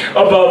himself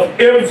above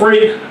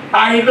every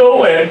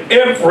idol and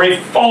every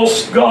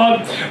false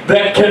god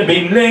that can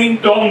be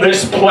named on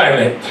this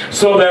planet,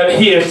 so that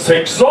he has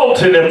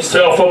exalted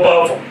himself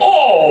above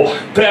all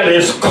that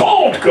is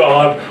called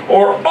God,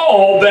 or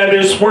all that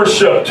is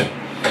worshipped.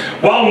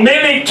 While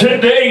many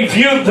today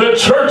view the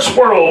church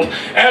world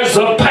as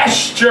a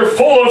pasture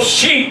full of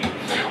sheep,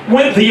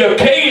 with the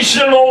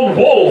occasional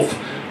wolf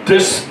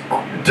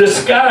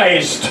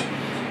disguised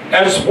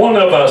as one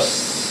of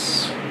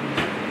us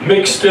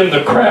mixed in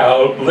the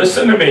crowd,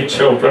 listen to me,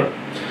 children.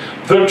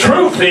 The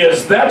truth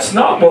is, that's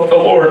not what the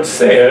Lord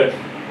said.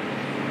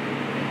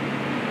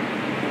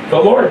 The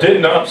Lord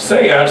did not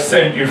say, "I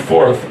send you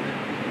forth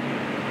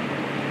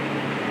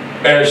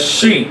as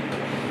sheep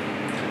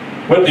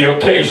with the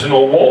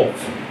occasional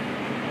wolf."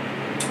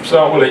 That's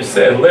not what he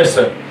said.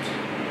 Listen,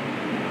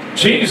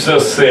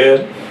 Jesus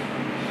said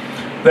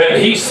that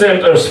he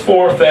sent us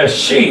forth as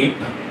sheep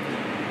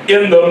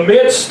in the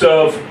midst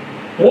of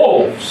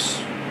wolves.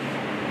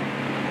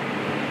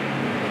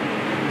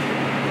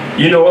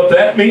 You know what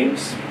that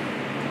means?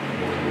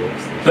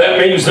 That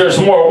means there's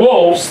more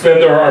wolves than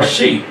there are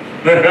sheep.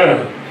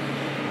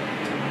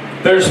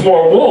 There's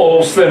more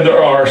wolves than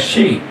there are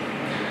sheep.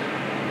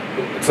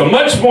 It's a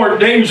much more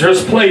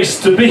dangerous place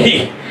to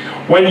be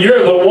when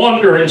you're the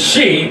wandering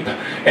sheep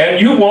and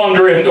you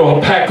wander into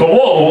a pack of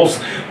wolves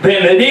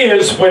than it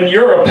is when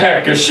you're a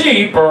pack of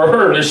sheep or a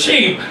herd of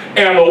sheep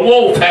and a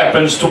wolf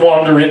happens to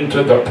wander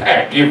into the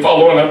pack. You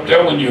follow what I'm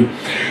telling you?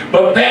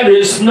 But that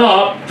is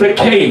not the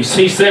case.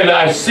 He said,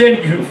 "I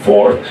send you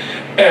forth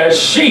as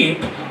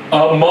sheep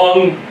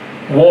among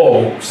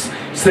wolves."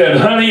 He said,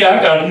 "Honey,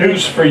 I got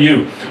news for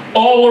you.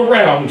 All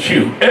around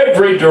you,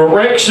 every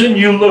direction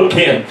you look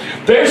in,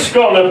 there's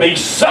going to be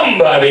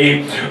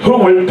somebody who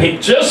would be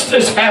just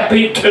as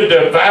happy to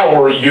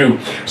devour you.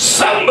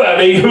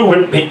 Somebody who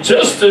would be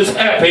just as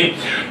happy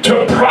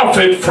to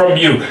profit from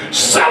you.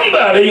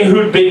 Somebody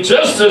who'd be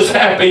just as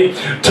happy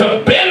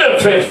to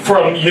benefit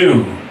from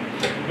you."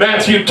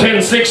 Matthew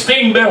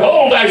 10:16,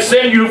 "Behold, I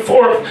send you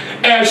forth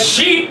as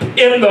sheep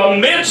in the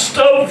midst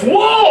of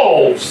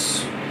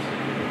wolves.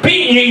 Be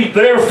ye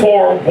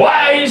therefore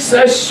wise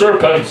as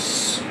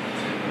serpents,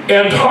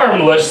 and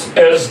harmless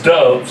as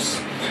doves."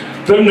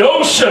 The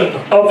notion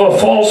of a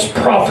false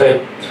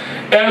prophet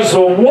as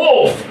a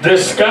wolf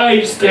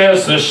disguised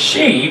as a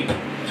sheep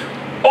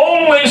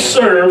only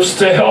serves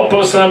to help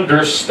us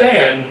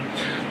understand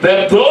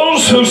that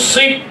those who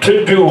seek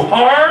to do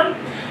harm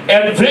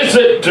and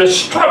visit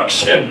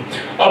destruction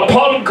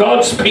upon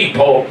God's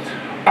people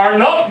are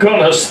not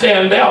going to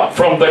stand out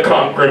from the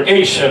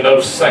congregation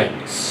of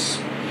saints,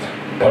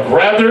 but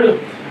rather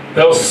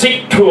they'll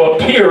seek to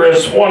appear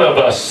as one of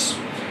us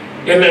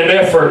in an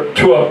effort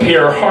to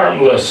appear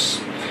harmless.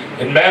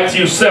 In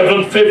Matthew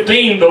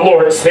 7:15, the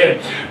Lord said,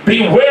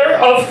 "Beware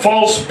of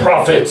false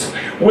prophets,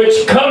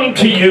 which come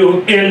to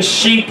you in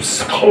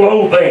sheep's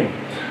clothing,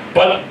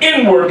 but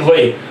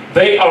inwardly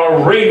they are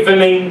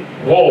ravening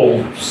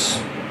wolves."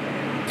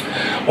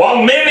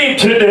 While many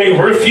today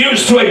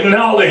refuse to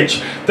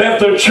acknowledge that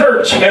the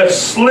church has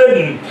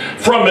slidden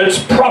from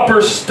its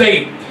proper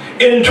state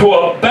into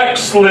a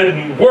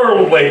backslidden,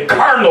 worldly,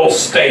 carnal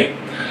state,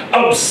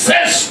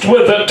 obsessed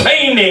with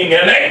attaining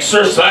and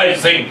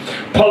exercising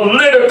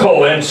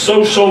political and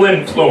social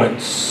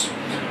influence,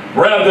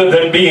 rather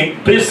than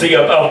being busy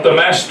about the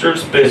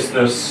Master's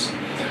business,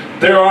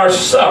 there are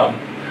some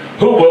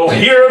who will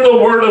hear the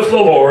word of the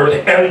Lord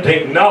and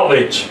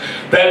acknowledge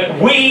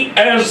that we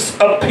as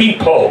a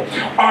people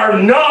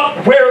are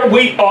not where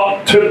we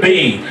ought to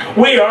be.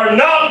 We are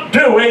not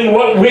doing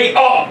what we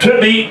ought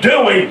to be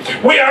doing.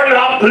 We are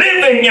not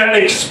living and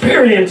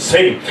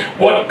experiencing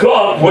what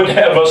God would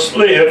have us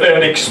live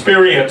and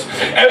experience.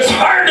 As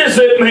hard as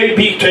it may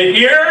be to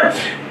hear,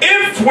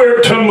 if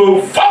we're to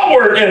move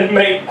forward and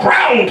make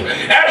ground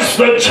as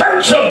the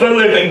church of the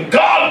living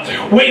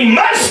God, we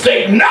must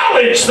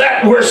acknowledge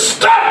that we're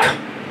stuck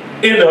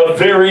in a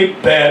very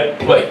bad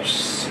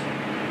place.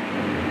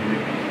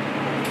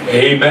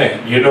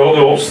 Amen. You know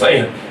the old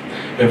saying,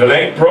 if it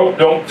ain't broke,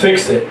 don't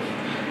fix it.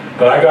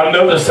 But I got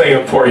another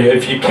saying for you.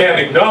 If you can't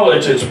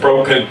acknowledge it's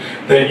broken,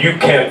 then you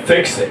can't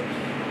fix it.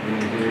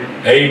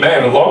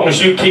 Amen. As long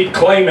as you keep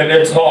claiming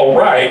it's all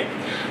right,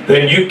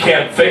 then you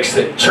can't fix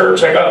it.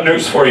 Church, I got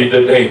news for you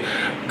today.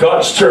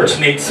 God's church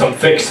needs some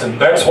fixing.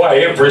 That's why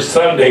every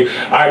Sunday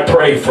I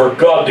pray for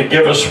God to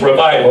give us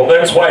revival.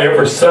 That's why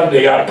every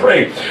Sunday I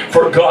pray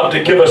for God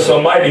to give us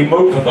a mighty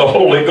move of the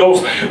Holy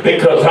Ghost,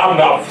 because I'm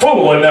not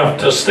fool enough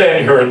to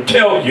stand here and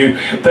tell you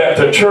that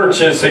the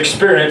church is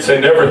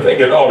experiencing everything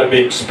it ought to be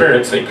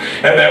experiencing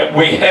and that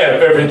we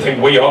have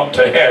everything we ought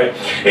to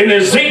have. In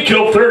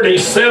Ezekiel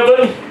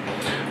 37,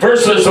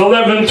 verses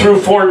 11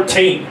 through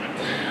 14,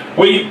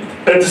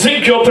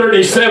 Ezekiel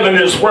 37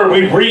 is where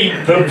we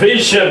read the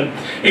vision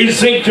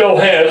Ezekiel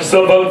has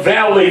of a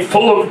valley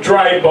full of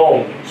dry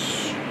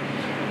bones.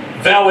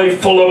 Valley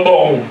full of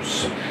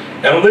bones.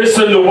 And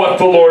listen to what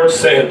the Lord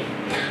said.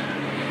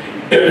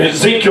 In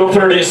Ezekiel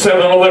 37,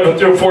 11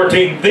 through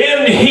 14,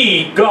 then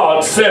he,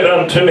 God, said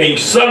unto me,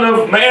 Son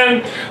of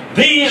man,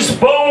 these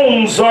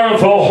bones are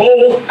the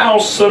whole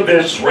house of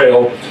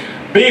Israel.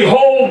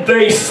 Behold,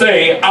 they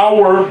say,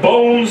 our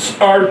bones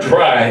are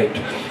dried,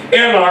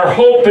 and our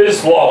hope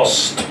is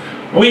lost.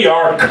 We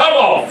are cut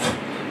off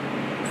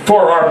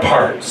for our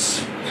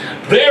parts.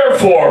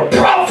 Therefore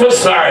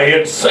prophesy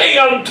and say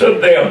unto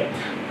them,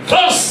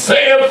 Thus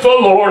saith the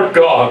Lord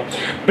God,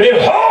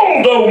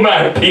 Behold, O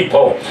my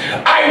people,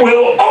 I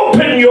will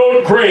open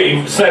your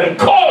graves and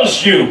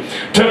cause you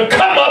to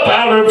come up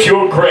out of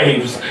your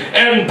graves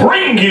and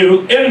bring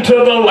you into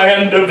the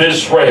land of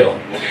Israel.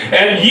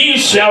 And ye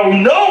shall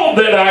know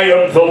that I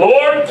am the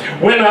Lord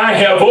when I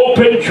have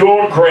opened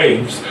your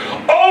graves,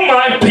 O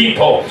my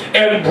people,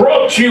 and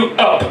brought you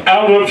up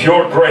out of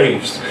your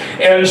graves,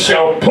 and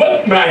shall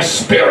put my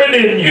spirit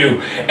in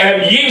you,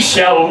 and ye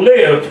shall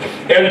live,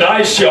 and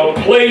I shall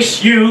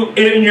place you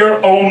in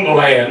your own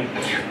land.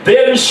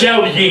 Then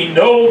shall ye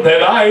know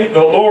that I, the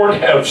Lord,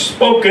 have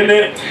spoken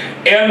it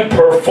and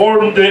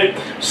performed it,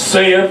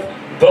 saith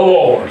the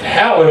Lord.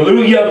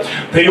 Hallelujah.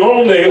 The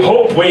only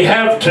hope we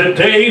have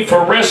today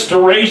for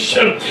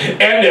restoration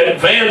and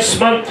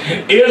advancement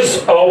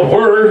is a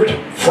word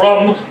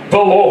from the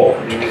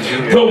Lord.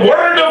 The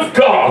Word of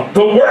God,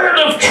 the Word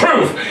of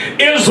truth,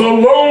 is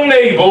alone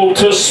able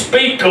to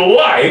speak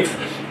life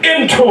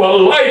into a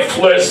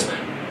lifeless,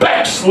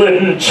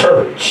 backslidden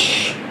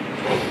church.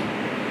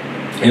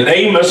 In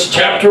Amos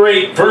chapter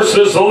 8,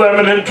 verses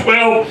 11 and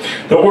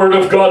 12, the Word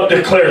of God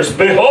declares,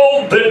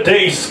 Behold, the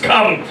days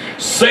come,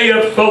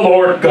 saith the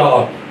Lord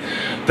God,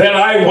 that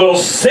I will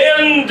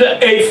send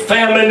a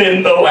famine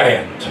in the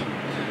land,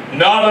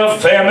 not a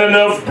famine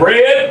of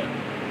bread,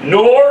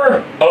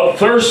 nor a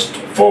thirst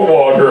for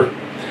water,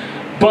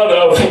 but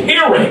of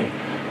hearing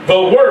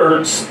the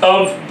words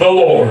of the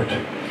Lord.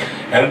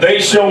 And they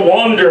shall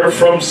wander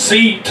from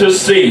sea to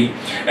sea,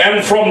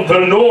 and from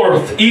the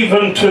north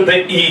even to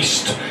the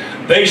east.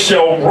 They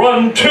shall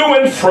run to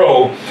and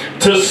fro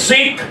to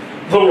seek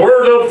the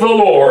word of the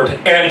Lord,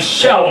 and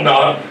shall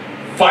not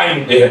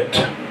find it.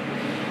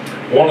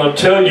 I want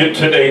to tell you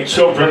today,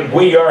 children,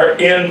 we are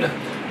in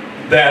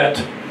that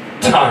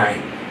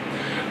time.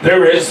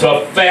 There is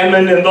a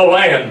famine in the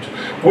land.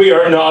 We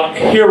are not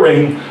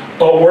hearing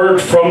a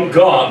word from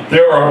God.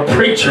 There are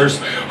preachers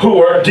who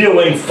are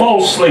dealing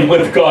falsely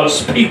with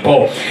God's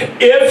people.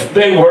 If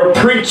they were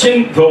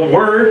preaching the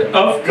word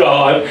of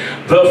God,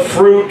 the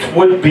fruit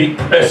would be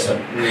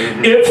present.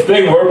 If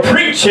they were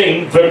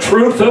preaching the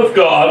truth of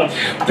God,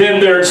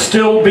 then there'd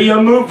still be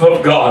a move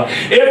of God.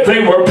 If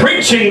they were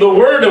preaching the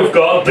word of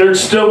God, there'd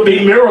still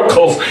be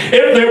miracles.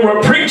 If they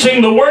were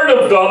preaching the word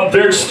of God,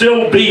 there'd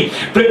still be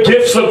the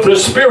gifts of the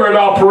Spirit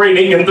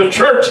operating in the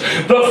church.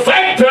 The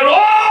fact that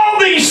all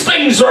these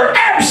things are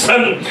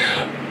absent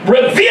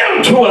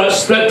reveal to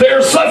us that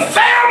there's a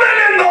famine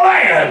in the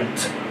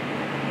land.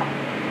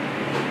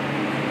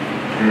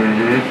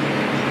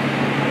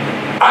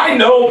 I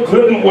know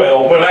good and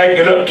well when I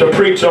get up to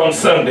preach on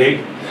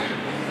Sunday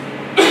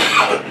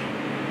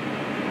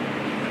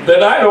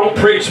that I don't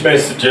preach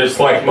messages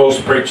like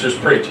most preachers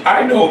preach.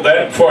 I know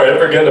that before I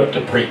ever get up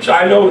to preach.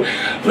 I know,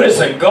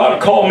 listen,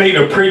 God called me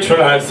to preach when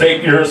I was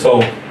 8 years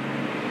old.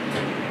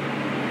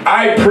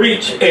 I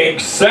preach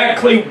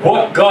exactly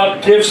what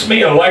God gives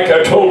me, and like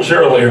I told you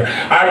earlier,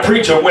 I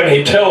preach it when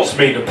He tells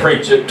me to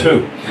preach it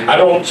too. I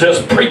don't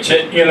just preach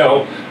it, you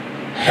know,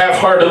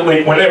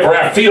 half-heartedly whenever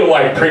I feel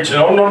like preaching.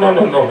 Oh, no, no,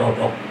 no, no, no,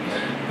 no.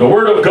 The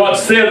Word of God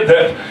said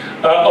that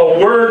a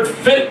word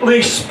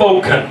fitly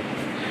spoken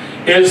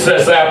is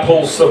as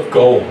apples of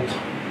gold.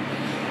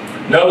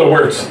 In other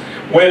words,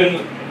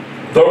 when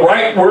the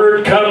right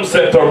word comes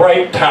at the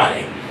right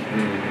time,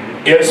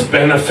 it's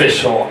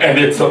beneficial and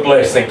it's a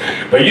blessing.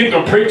 But you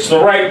can preach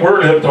the right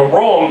word at the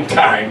wrong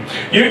time.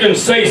 You can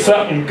say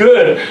something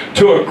good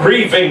to a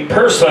grieving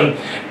person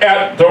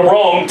at the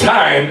wrong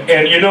time,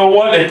 and you know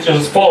what? It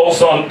just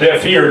falls on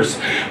deaf ears.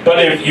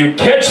 But if you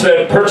catch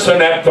that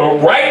person at the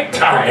right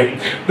time,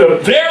 the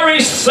very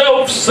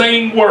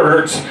self-same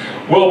words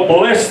will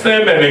bless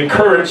them and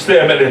encourage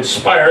them and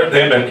inspire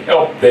them and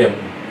help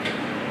them.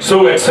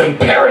 So it's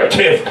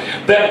imperative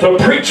that the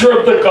preacher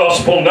of the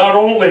gospel not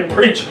only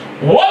preach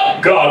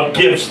what God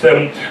gives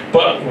them,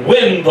 but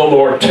when the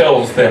Lord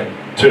tells them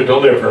to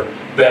deliver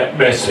that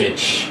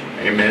message.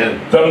 Amen.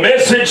 The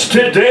message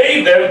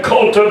today that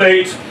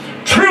cultivates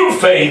true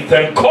faith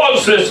and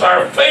causes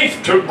our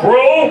faith to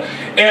grow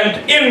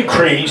and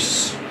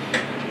increase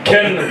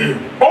can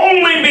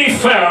only be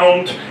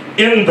found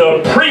in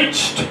the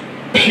preached,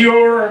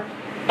 pure,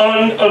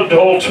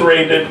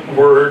 unadulterated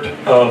Word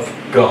of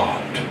God.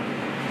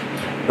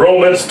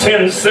 Romans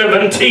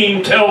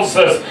 10:17 tells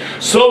us,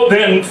 so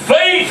then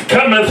faith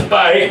cometh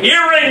by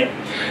hearing,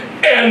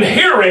 and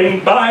hearing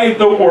by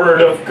the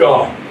Word of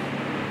God.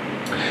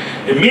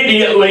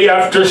 Immediately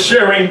after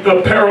sharing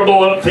the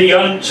parable of the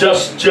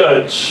unjust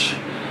judge,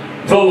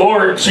 the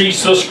Lord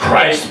Jesus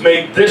Christ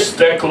made this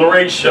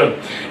declaration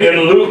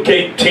in Luke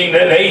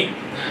 18:8.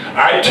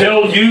 I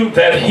tell you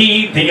that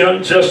He, the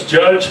unjust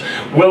judge,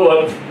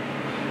 will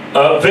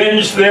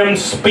avenge them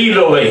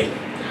speedily.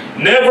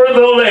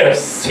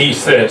 Nevertheless, He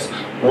says,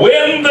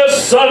 when the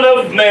Son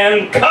of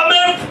Man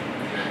cometh,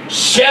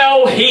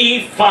 shall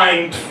He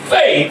find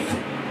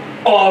faith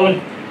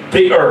on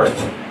the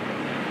earth?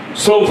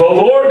 So the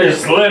Lord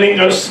is letting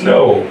us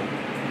know,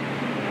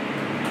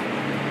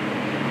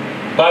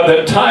 by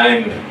the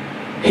time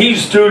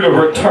He's due to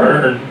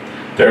return,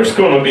 there's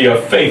going to be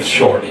a faith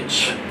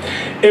shortage.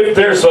 If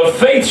there's a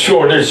faith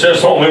shortage,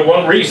 there's only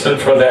one reason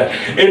for that.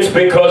 It's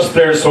because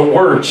there's a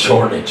word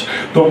shortage.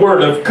 The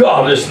Word of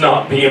God is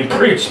not being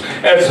preached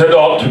as it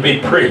ought to be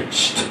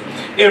preached.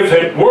 If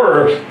it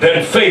were,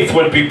 then faith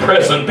would be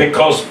present,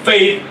 because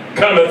faith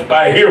cometh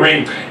by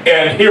hearing,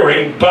 and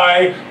hearing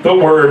by the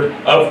Word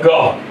of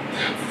God.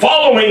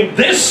 Following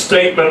this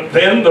statement,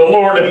 then, the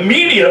Lord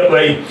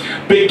immediately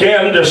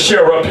began to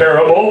share a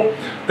parable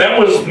that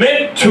was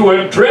meant to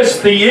address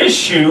the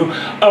issue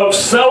of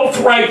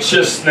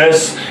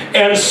self-righteousness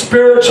and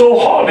spiritual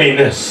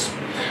haughtiness.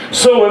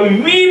 So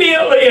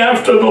immediately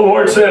after the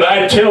Lord said,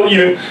 I tell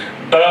you,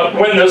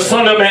 when the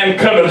Son of Man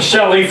cometh,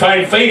 shall He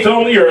find faith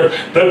on the earth?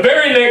 The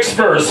very next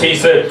verse, He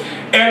said,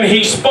 and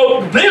He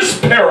spoke this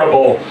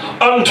parable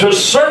unto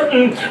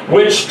certain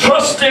which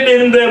trusted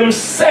in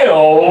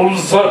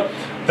themselves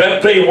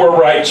that they were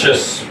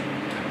righteous,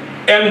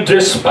 and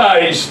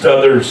despised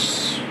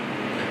others.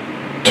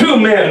 Two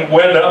men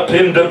went up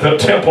into the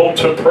temple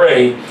to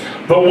pray,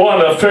 the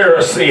one a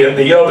Pharisee and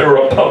the other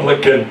a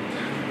publican.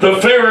 The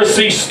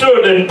Pharisee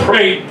stood and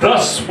prayed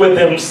thus with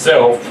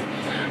himself,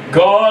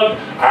 God,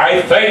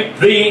 I thank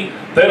Thee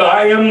that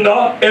I am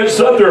not as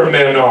other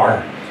men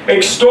are,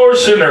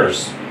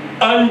 extortioners,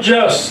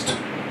 unjust,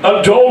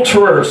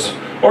 adulterers,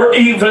 or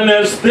even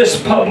as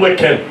this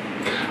publican.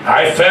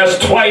 I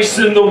fast twice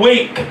in the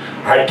week.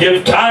 I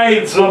give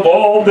tithes of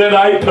all that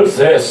I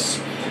possess.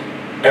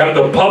 And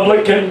the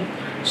publican,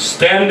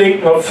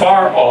 standing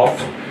afar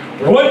off,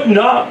 would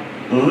not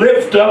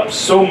lift up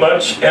so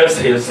much as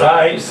his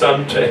eyes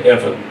unto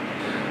heaven,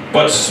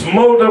 but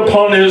smote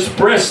upon his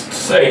breast,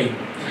 saying,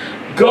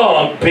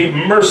 God, be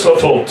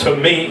merciful to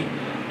me,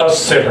 a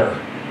sinner.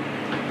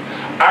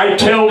 I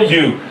tell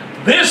you,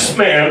 this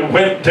man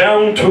went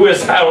down to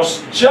his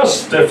house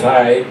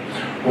justified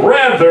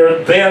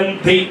rather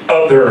than the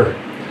other.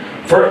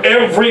 For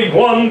every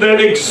one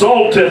that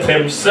exalteth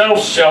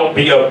himself shall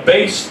be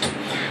abased,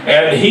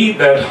 and he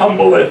that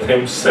humbleth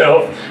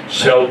himself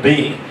shall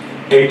be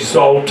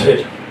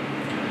exalted.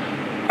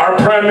 Our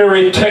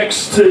primary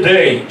text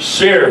today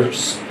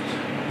shares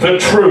the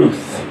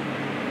truth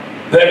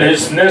that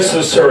is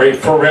necessary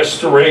for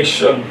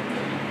restoration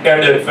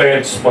and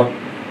advancement.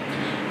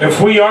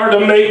 If we are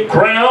to make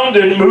ground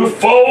and move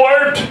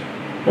forward,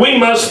 we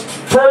must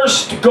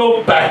first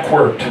go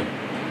backward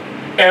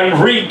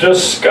and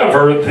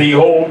rediscover the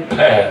old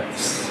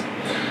paths.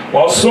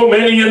 While so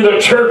many in the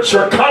church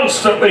are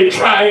constantly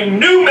trying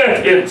new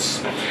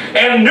methods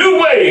and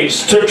new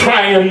ways to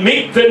try and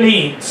meet the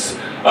needs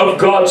of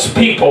God's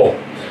people,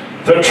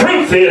 the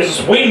truth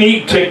is we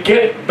need to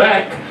get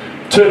back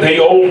to the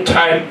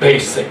old-time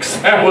basics.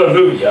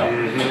 Hallelujah.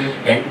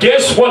 And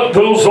guess what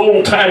those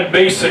old-time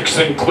basics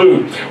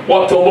include?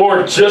 What the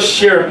Lord just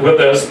shared with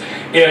us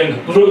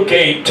in Luke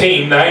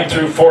 18, 9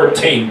 through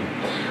 14.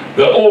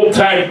 The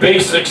old-time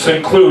basics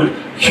include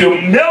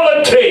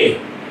humility.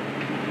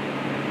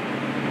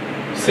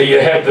 See,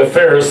 you had the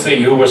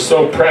Pharisee who was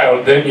so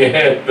proud. Then you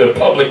had the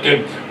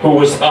publican who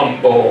was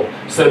humble.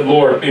 Said,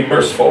 Lord, be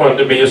merciful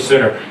unto me, a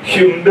sinner.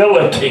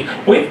 Humility.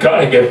 We've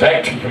got to get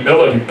back to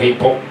humility,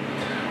 people.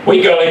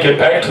 We got to get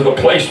back to the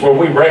place where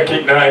we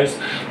recognize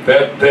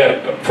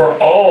that for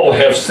all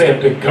have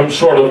sinned and come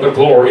short of the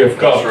glory of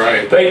God.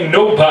 That's right. Ain't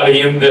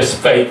nobody in this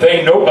faith,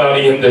 ain't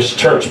nobody in this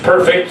church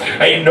perfect,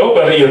 ain't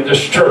nobody in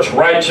this church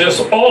righteous.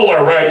 All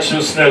our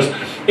righteousness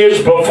is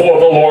before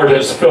the Lord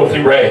as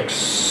filthy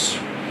rags.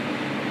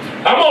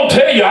 I'm going to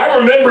tell you, I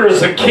remember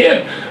as a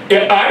kid,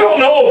 I don't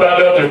know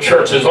about other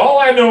churches. All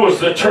I know is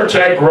the church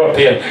I grew up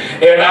in.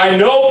 And I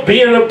know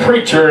being a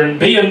preacher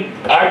and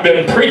I've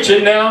been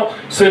preaching now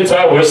since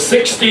I was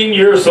 16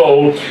 years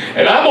old.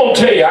 And I'm going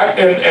to tell you,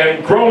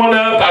 and growing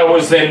up, I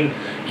was in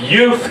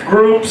youth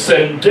groups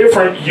and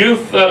different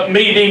youth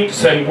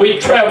meetings, and we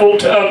traveled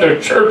to other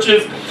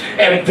churches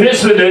and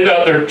visited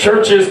other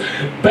churches.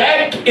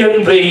 Back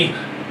in the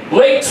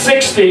late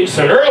 60s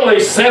and early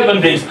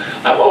 70s,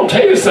 I'm going to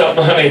tell you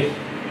something, honey.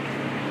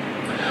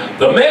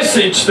 The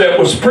message that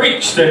was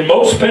preached in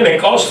most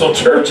Pentecostal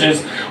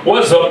churches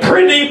was a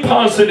pretty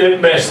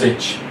positive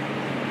message.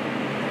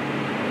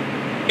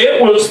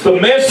 It was the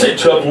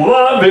message of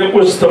love. It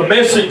was the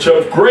message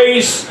of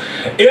grace.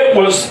 It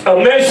was a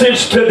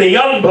message to the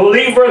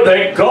unbeliever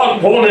that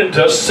God wanted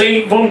to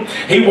save them.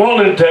 He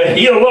wanted to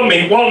heal them.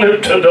 He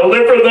wanted to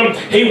deliver them.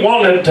 He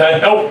wanted to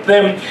help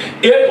them.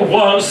 It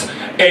was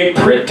a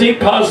pretty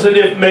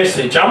positive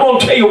message. I'm going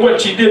to tell you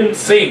what you didn't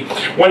see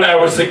when I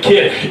was a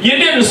kid. You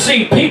didn't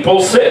see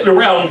people sitting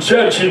around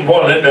judging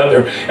one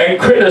another and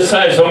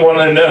criticizing one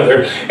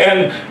another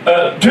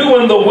and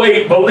doing the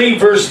way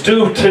believers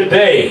do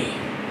today.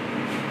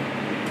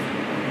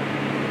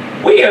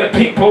 We had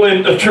people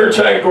in the church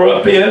I grew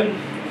up in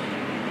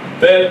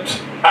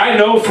that I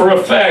know for a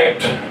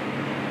fact,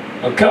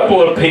 a couple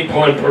of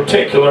people in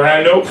particular,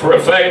 I know for a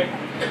fact,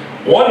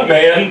 one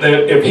man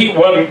that if he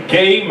wasn't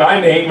gay, my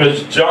name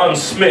is John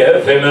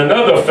Smith, and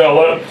another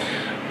fella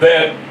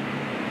that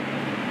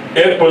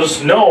it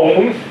was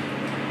known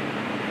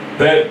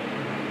that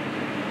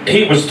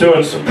he was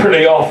doing some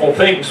pretty awful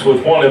things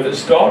with one of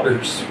his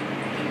daughters.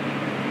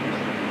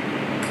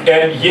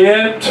 And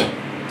yet,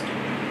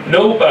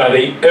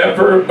 nobody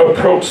ever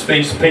approached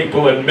these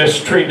people and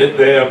mistreated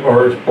them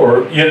or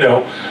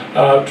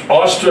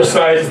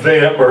ostracized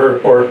them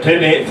or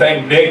did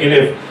anything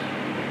negative,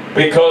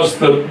 because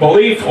the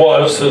belief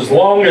was as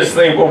long as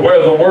they were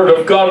where the Word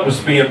of God was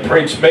being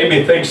preached,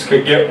 maybe things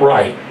could get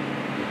right.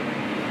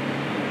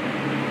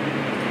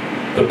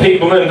 The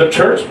people in the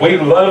church, we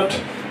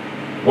loved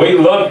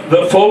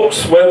the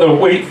folks, whether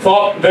we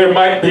thought there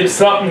might be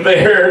something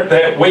there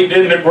that we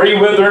didn't agree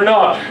with or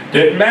not.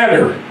 Didn't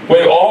matter.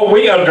 All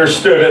we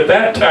understood at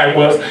that time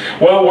was,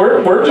 well,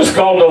 we're just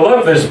called to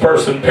love this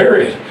person,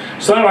 period.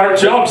 It's not our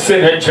job to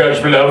sit in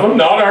judgment of them,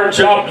 not our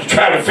job to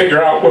try to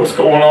figure out what's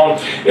going on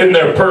in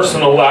their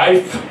personal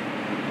life.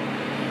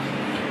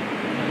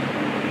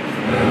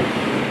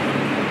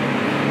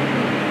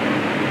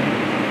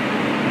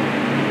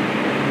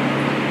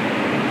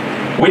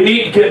 We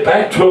need to get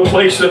back to a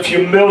place of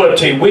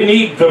humility. We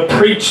need the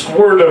preached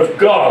Word of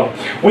God.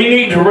 We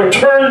need to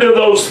return to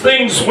those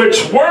things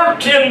which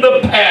worked in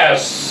the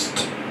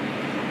past.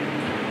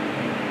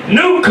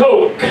 New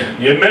Coke,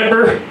 you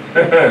remember?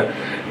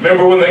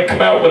 Remember when they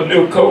come out with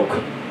New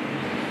Coke?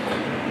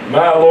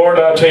 My Lord,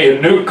 I tell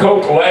you, New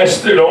Coke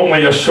lasted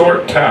only a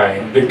short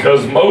time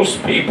because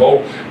most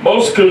people,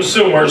 most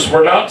consumers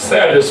were not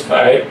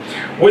satisfied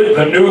with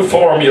the new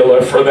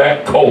formula for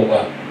that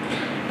cola.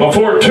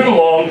 Before too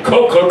long,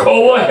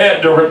 Coca-Cola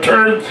had to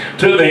return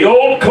to the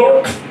old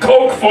Coke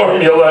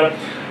formula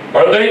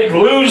or they'd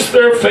lose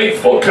their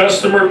faithful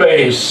customer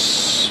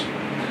base.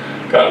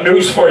 Got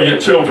news for you,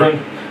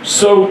 children.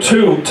 So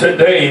too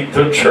today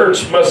the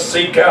church must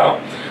seek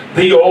out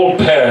the old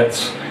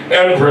paths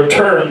and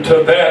return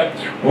to that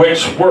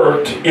which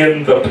worked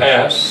in the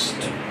past.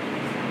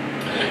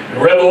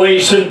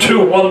 Revelation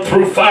 2, 1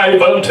 through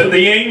 5, unto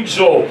the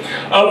angel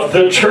of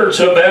the church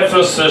of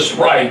Ephesus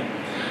write,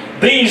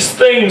 these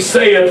things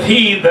saith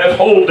he that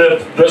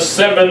holdeth the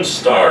 7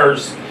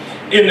 stars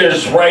in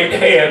his right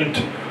hand,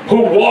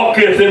 who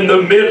walketh in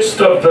the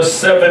midst of the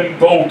 7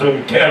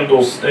 golden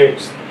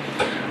candlesticks.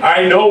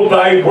 I know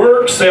thy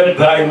works and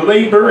thy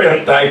labor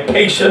and thy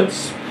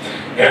patience,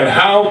 and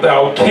how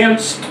thou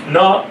canst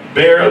not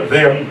bear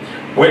them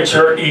which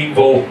are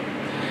evil.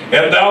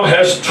 And thou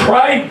hast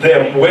tried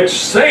them which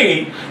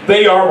say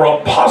they are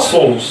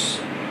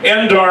apostles,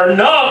 and are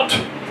not,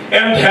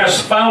 and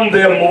hast found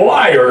them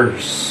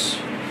liars,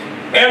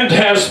 and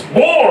hast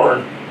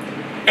borne,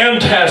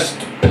 and hast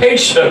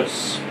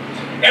patience,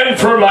 and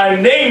for my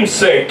name's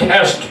sake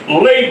hast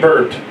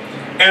labored,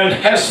 and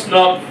hast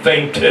not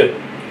fainted.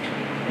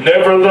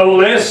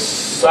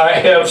 Nevertheless, I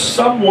have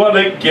somewhat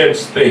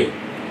against thee,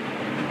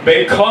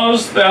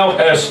 because thou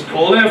hast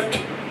left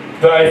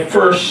thy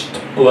first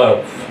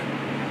love.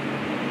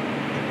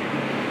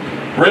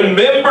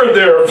 Remember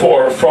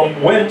therefore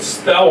from whence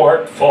thou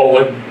art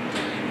fallen,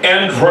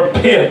 and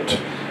repent,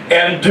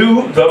 and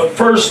do the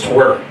first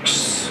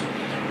works,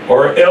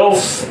 or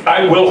else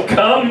I will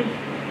come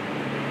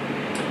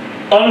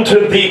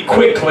unto thee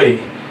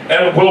quickly,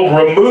 and will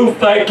remove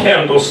thy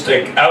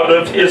candlestick out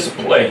of his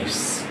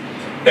place,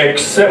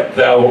 except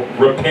thou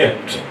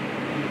repent.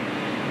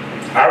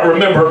 I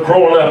remember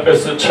growing up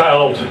as a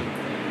child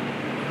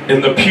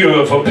in the pew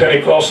of a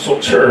Pentecostal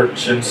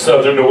church in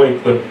southern New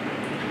England.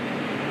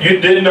 You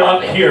did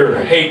not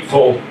hear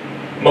hateful,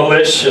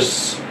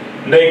 malicious,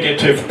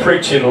 negative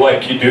preaching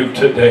like you do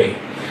today,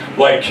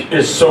 like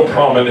is so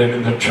prominent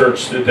in the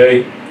church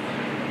today.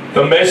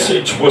 The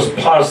message was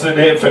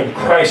positive and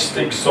Christ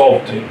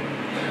exalting.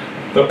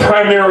 The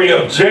primary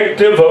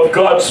objective of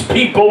God's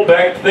people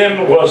back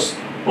then was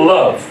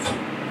love.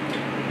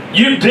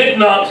 You did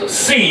not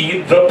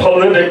see the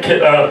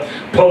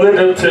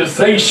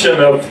politicization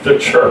of the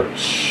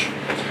church.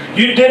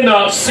 You did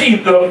not see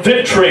the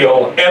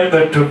vitriol and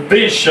the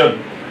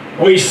division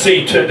we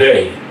see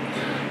today.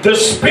 The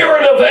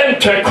spirit of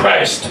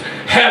Antichrist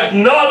had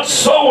not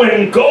so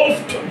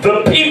engulfed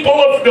the people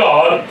of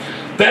God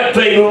that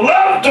they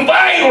loved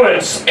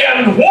violence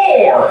and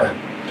war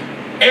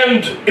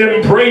and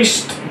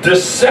embraced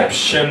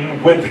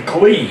deception with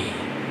glee.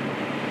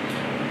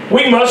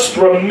 We must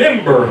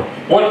remember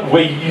what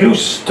we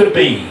used to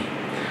be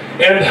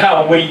and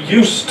how we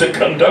used to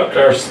conduct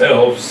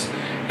ourselves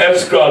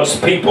as God's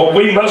people.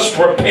 We must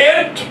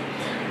repent,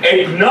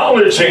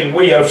 acknowledging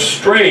we have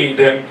strayed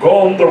and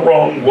gone the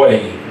wrong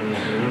way.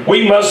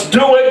 We must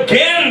do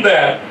again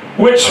that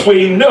which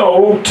we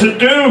know to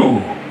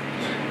do.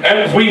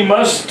 And we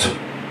must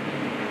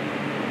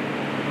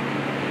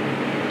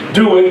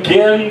do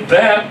again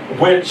that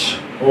which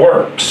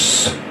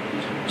works,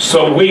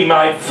 so we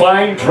might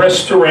find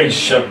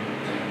restoration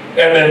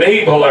and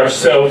enable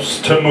ourselves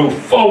to move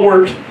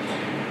forward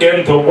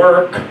in the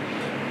work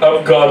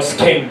of God's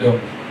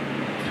kingdom.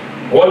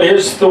 What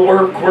is the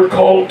work we're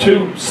called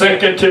to?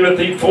 2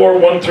 Timothy 4,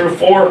 1 through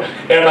 4,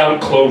 and I'm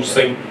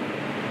closing.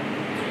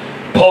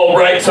 Paul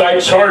writes, I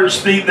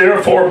charge thee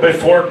therefore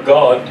before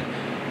God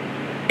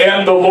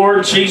and the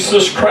Lord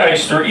Jesus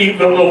Christ, or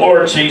even the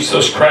Lord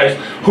Jesus Christ,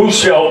 who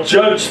shall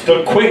judge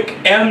the quick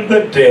and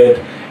the dead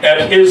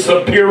at his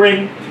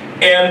appearing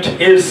and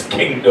his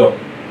kingdom.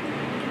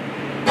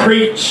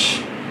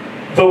 Preach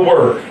the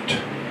word.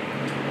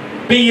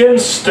 Be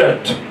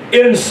instant,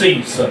 in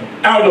season,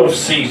 out of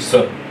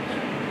season.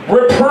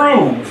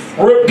 Reprove,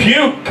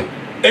 rebuke,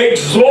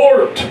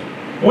 exhort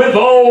with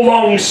all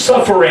long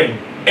suffering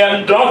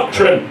and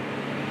doctrine.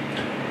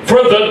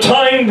 For the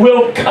time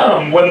will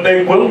come when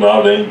they will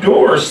not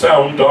endure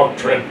sound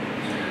doctrine,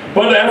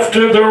 but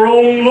after their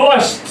own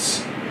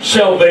lusts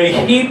shall they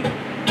heap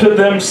to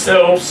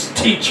themselves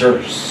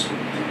teachers,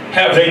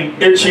 having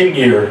itching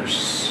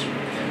ears.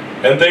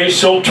 And they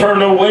shall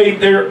turn away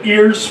their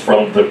ears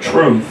from the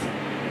truth,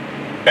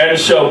 and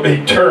shall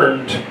be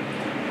turned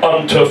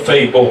unto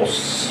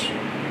fables.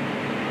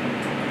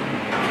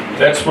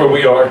 That's where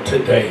we are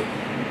today.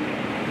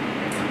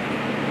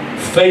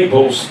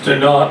 Fables do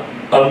not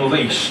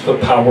unleash the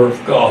power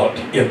of God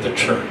in the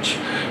church.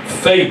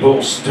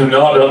 Fables do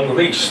not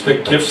unleash the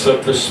gifts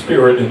of the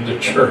Spirit in the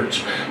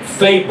church.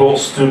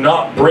 Fables do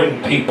not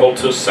bring people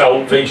to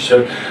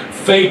salvation.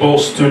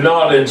 Fables do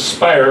not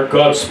inspire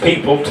God's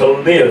people to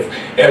live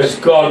as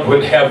God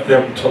would have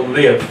them to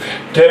live,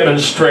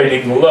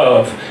 demonstrating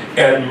love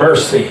and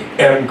mercy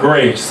and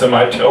grace. Am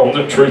I telling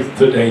the truth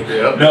today?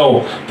 Yep.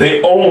 No,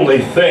 the only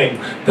thing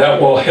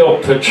that will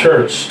help the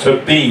church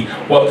to be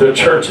what the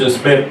church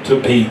is meant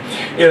to be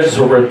is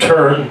a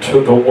return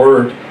to the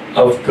Word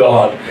of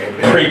God.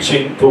 Amen.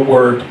 Preaching the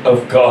Word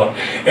of God.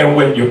 And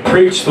when you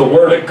preach the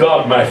Word of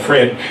God, my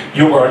friend,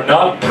 you are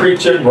not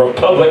preaching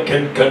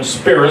Republican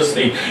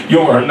conspiracy. You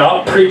are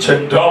not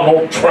preaching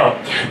Donald Trump.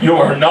 You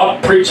are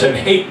not preaching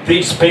hate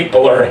these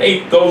people or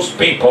hate those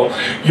people.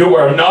 You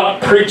are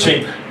not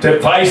preaching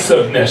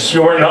divisiveness.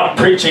 You are not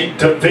preaching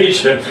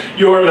division.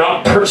 You are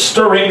not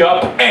stirring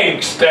up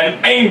angst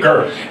and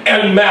anger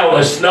and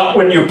malice. Not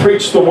when you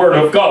preach the Word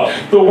of God.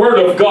 The Word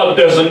of God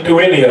doesn't do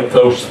any of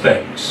those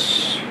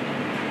things.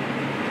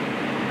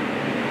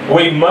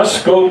 We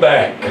must go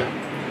back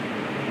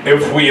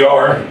if we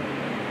are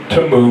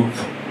to move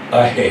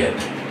ahead.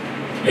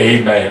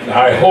 Amen.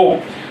 I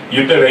hope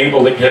you've been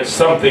able to get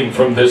something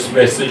from this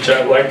message.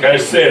 Like I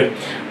said,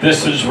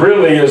 this is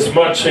really as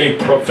much a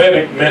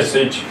prophetic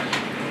message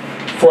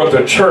for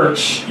the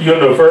church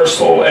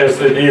universal as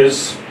it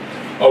is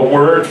a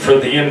word for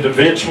the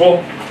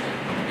individual.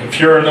 If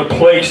you're in a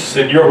place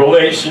in your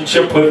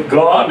relationship with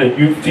God and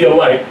you feel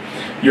like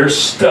you're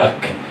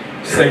stuck,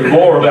 say,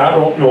 Lord, I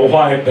don't know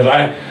why, but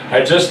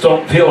I just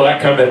don't feel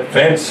like I'm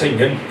advancing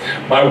in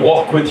my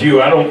walk with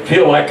you. I don't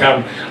feel like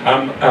I'm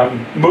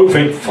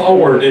moving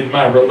forward in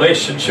my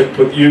relationship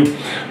with you.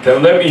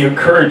 Then let me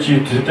encourage you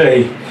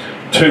today.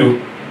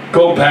 to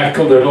go back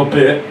a little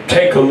bit,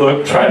 take a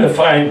look, try to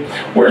find,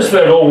 where's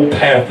that old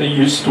path that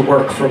used to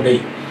work for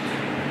me?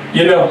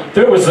 You know,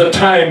 there was a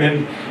time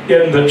in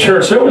the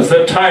church, there was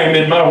a time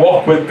in my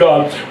walk with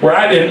God where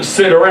I didn't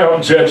sit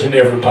around judging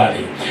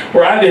everybody,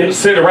 where I didn't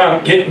sit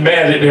around getting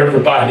mad at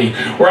everybody,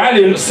 where I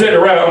didn't sit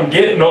around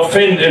getting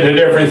offended at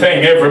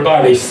everything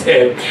everybody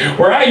said,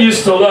 where I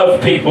used to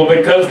love people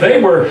because they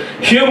were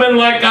human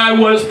like I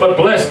was, but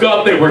bless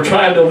God, they were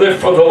trying to live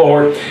for the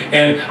Lord.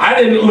 And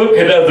I didn't look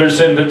at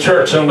others in the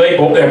church and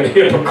label them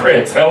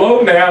hypocrites.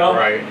 Hello now.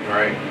 Right.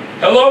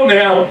 Hello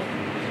now.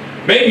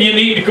 Maybe you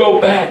need to go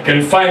back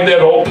and find that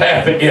old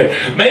path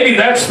again. Maybe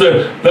that's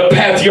the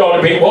path you ought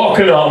to be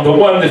walking on, the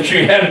one that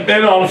you hadn't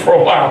been on for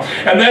a while.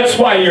 And that's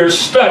why you're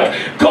stuck.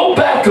 Go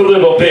back a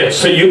little bit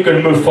so you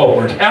can move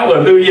forward.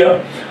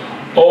 Hallelujah.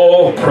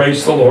 Oh,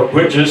 praise the Lord.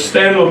 Would you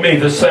stand with me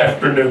this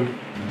afternoon?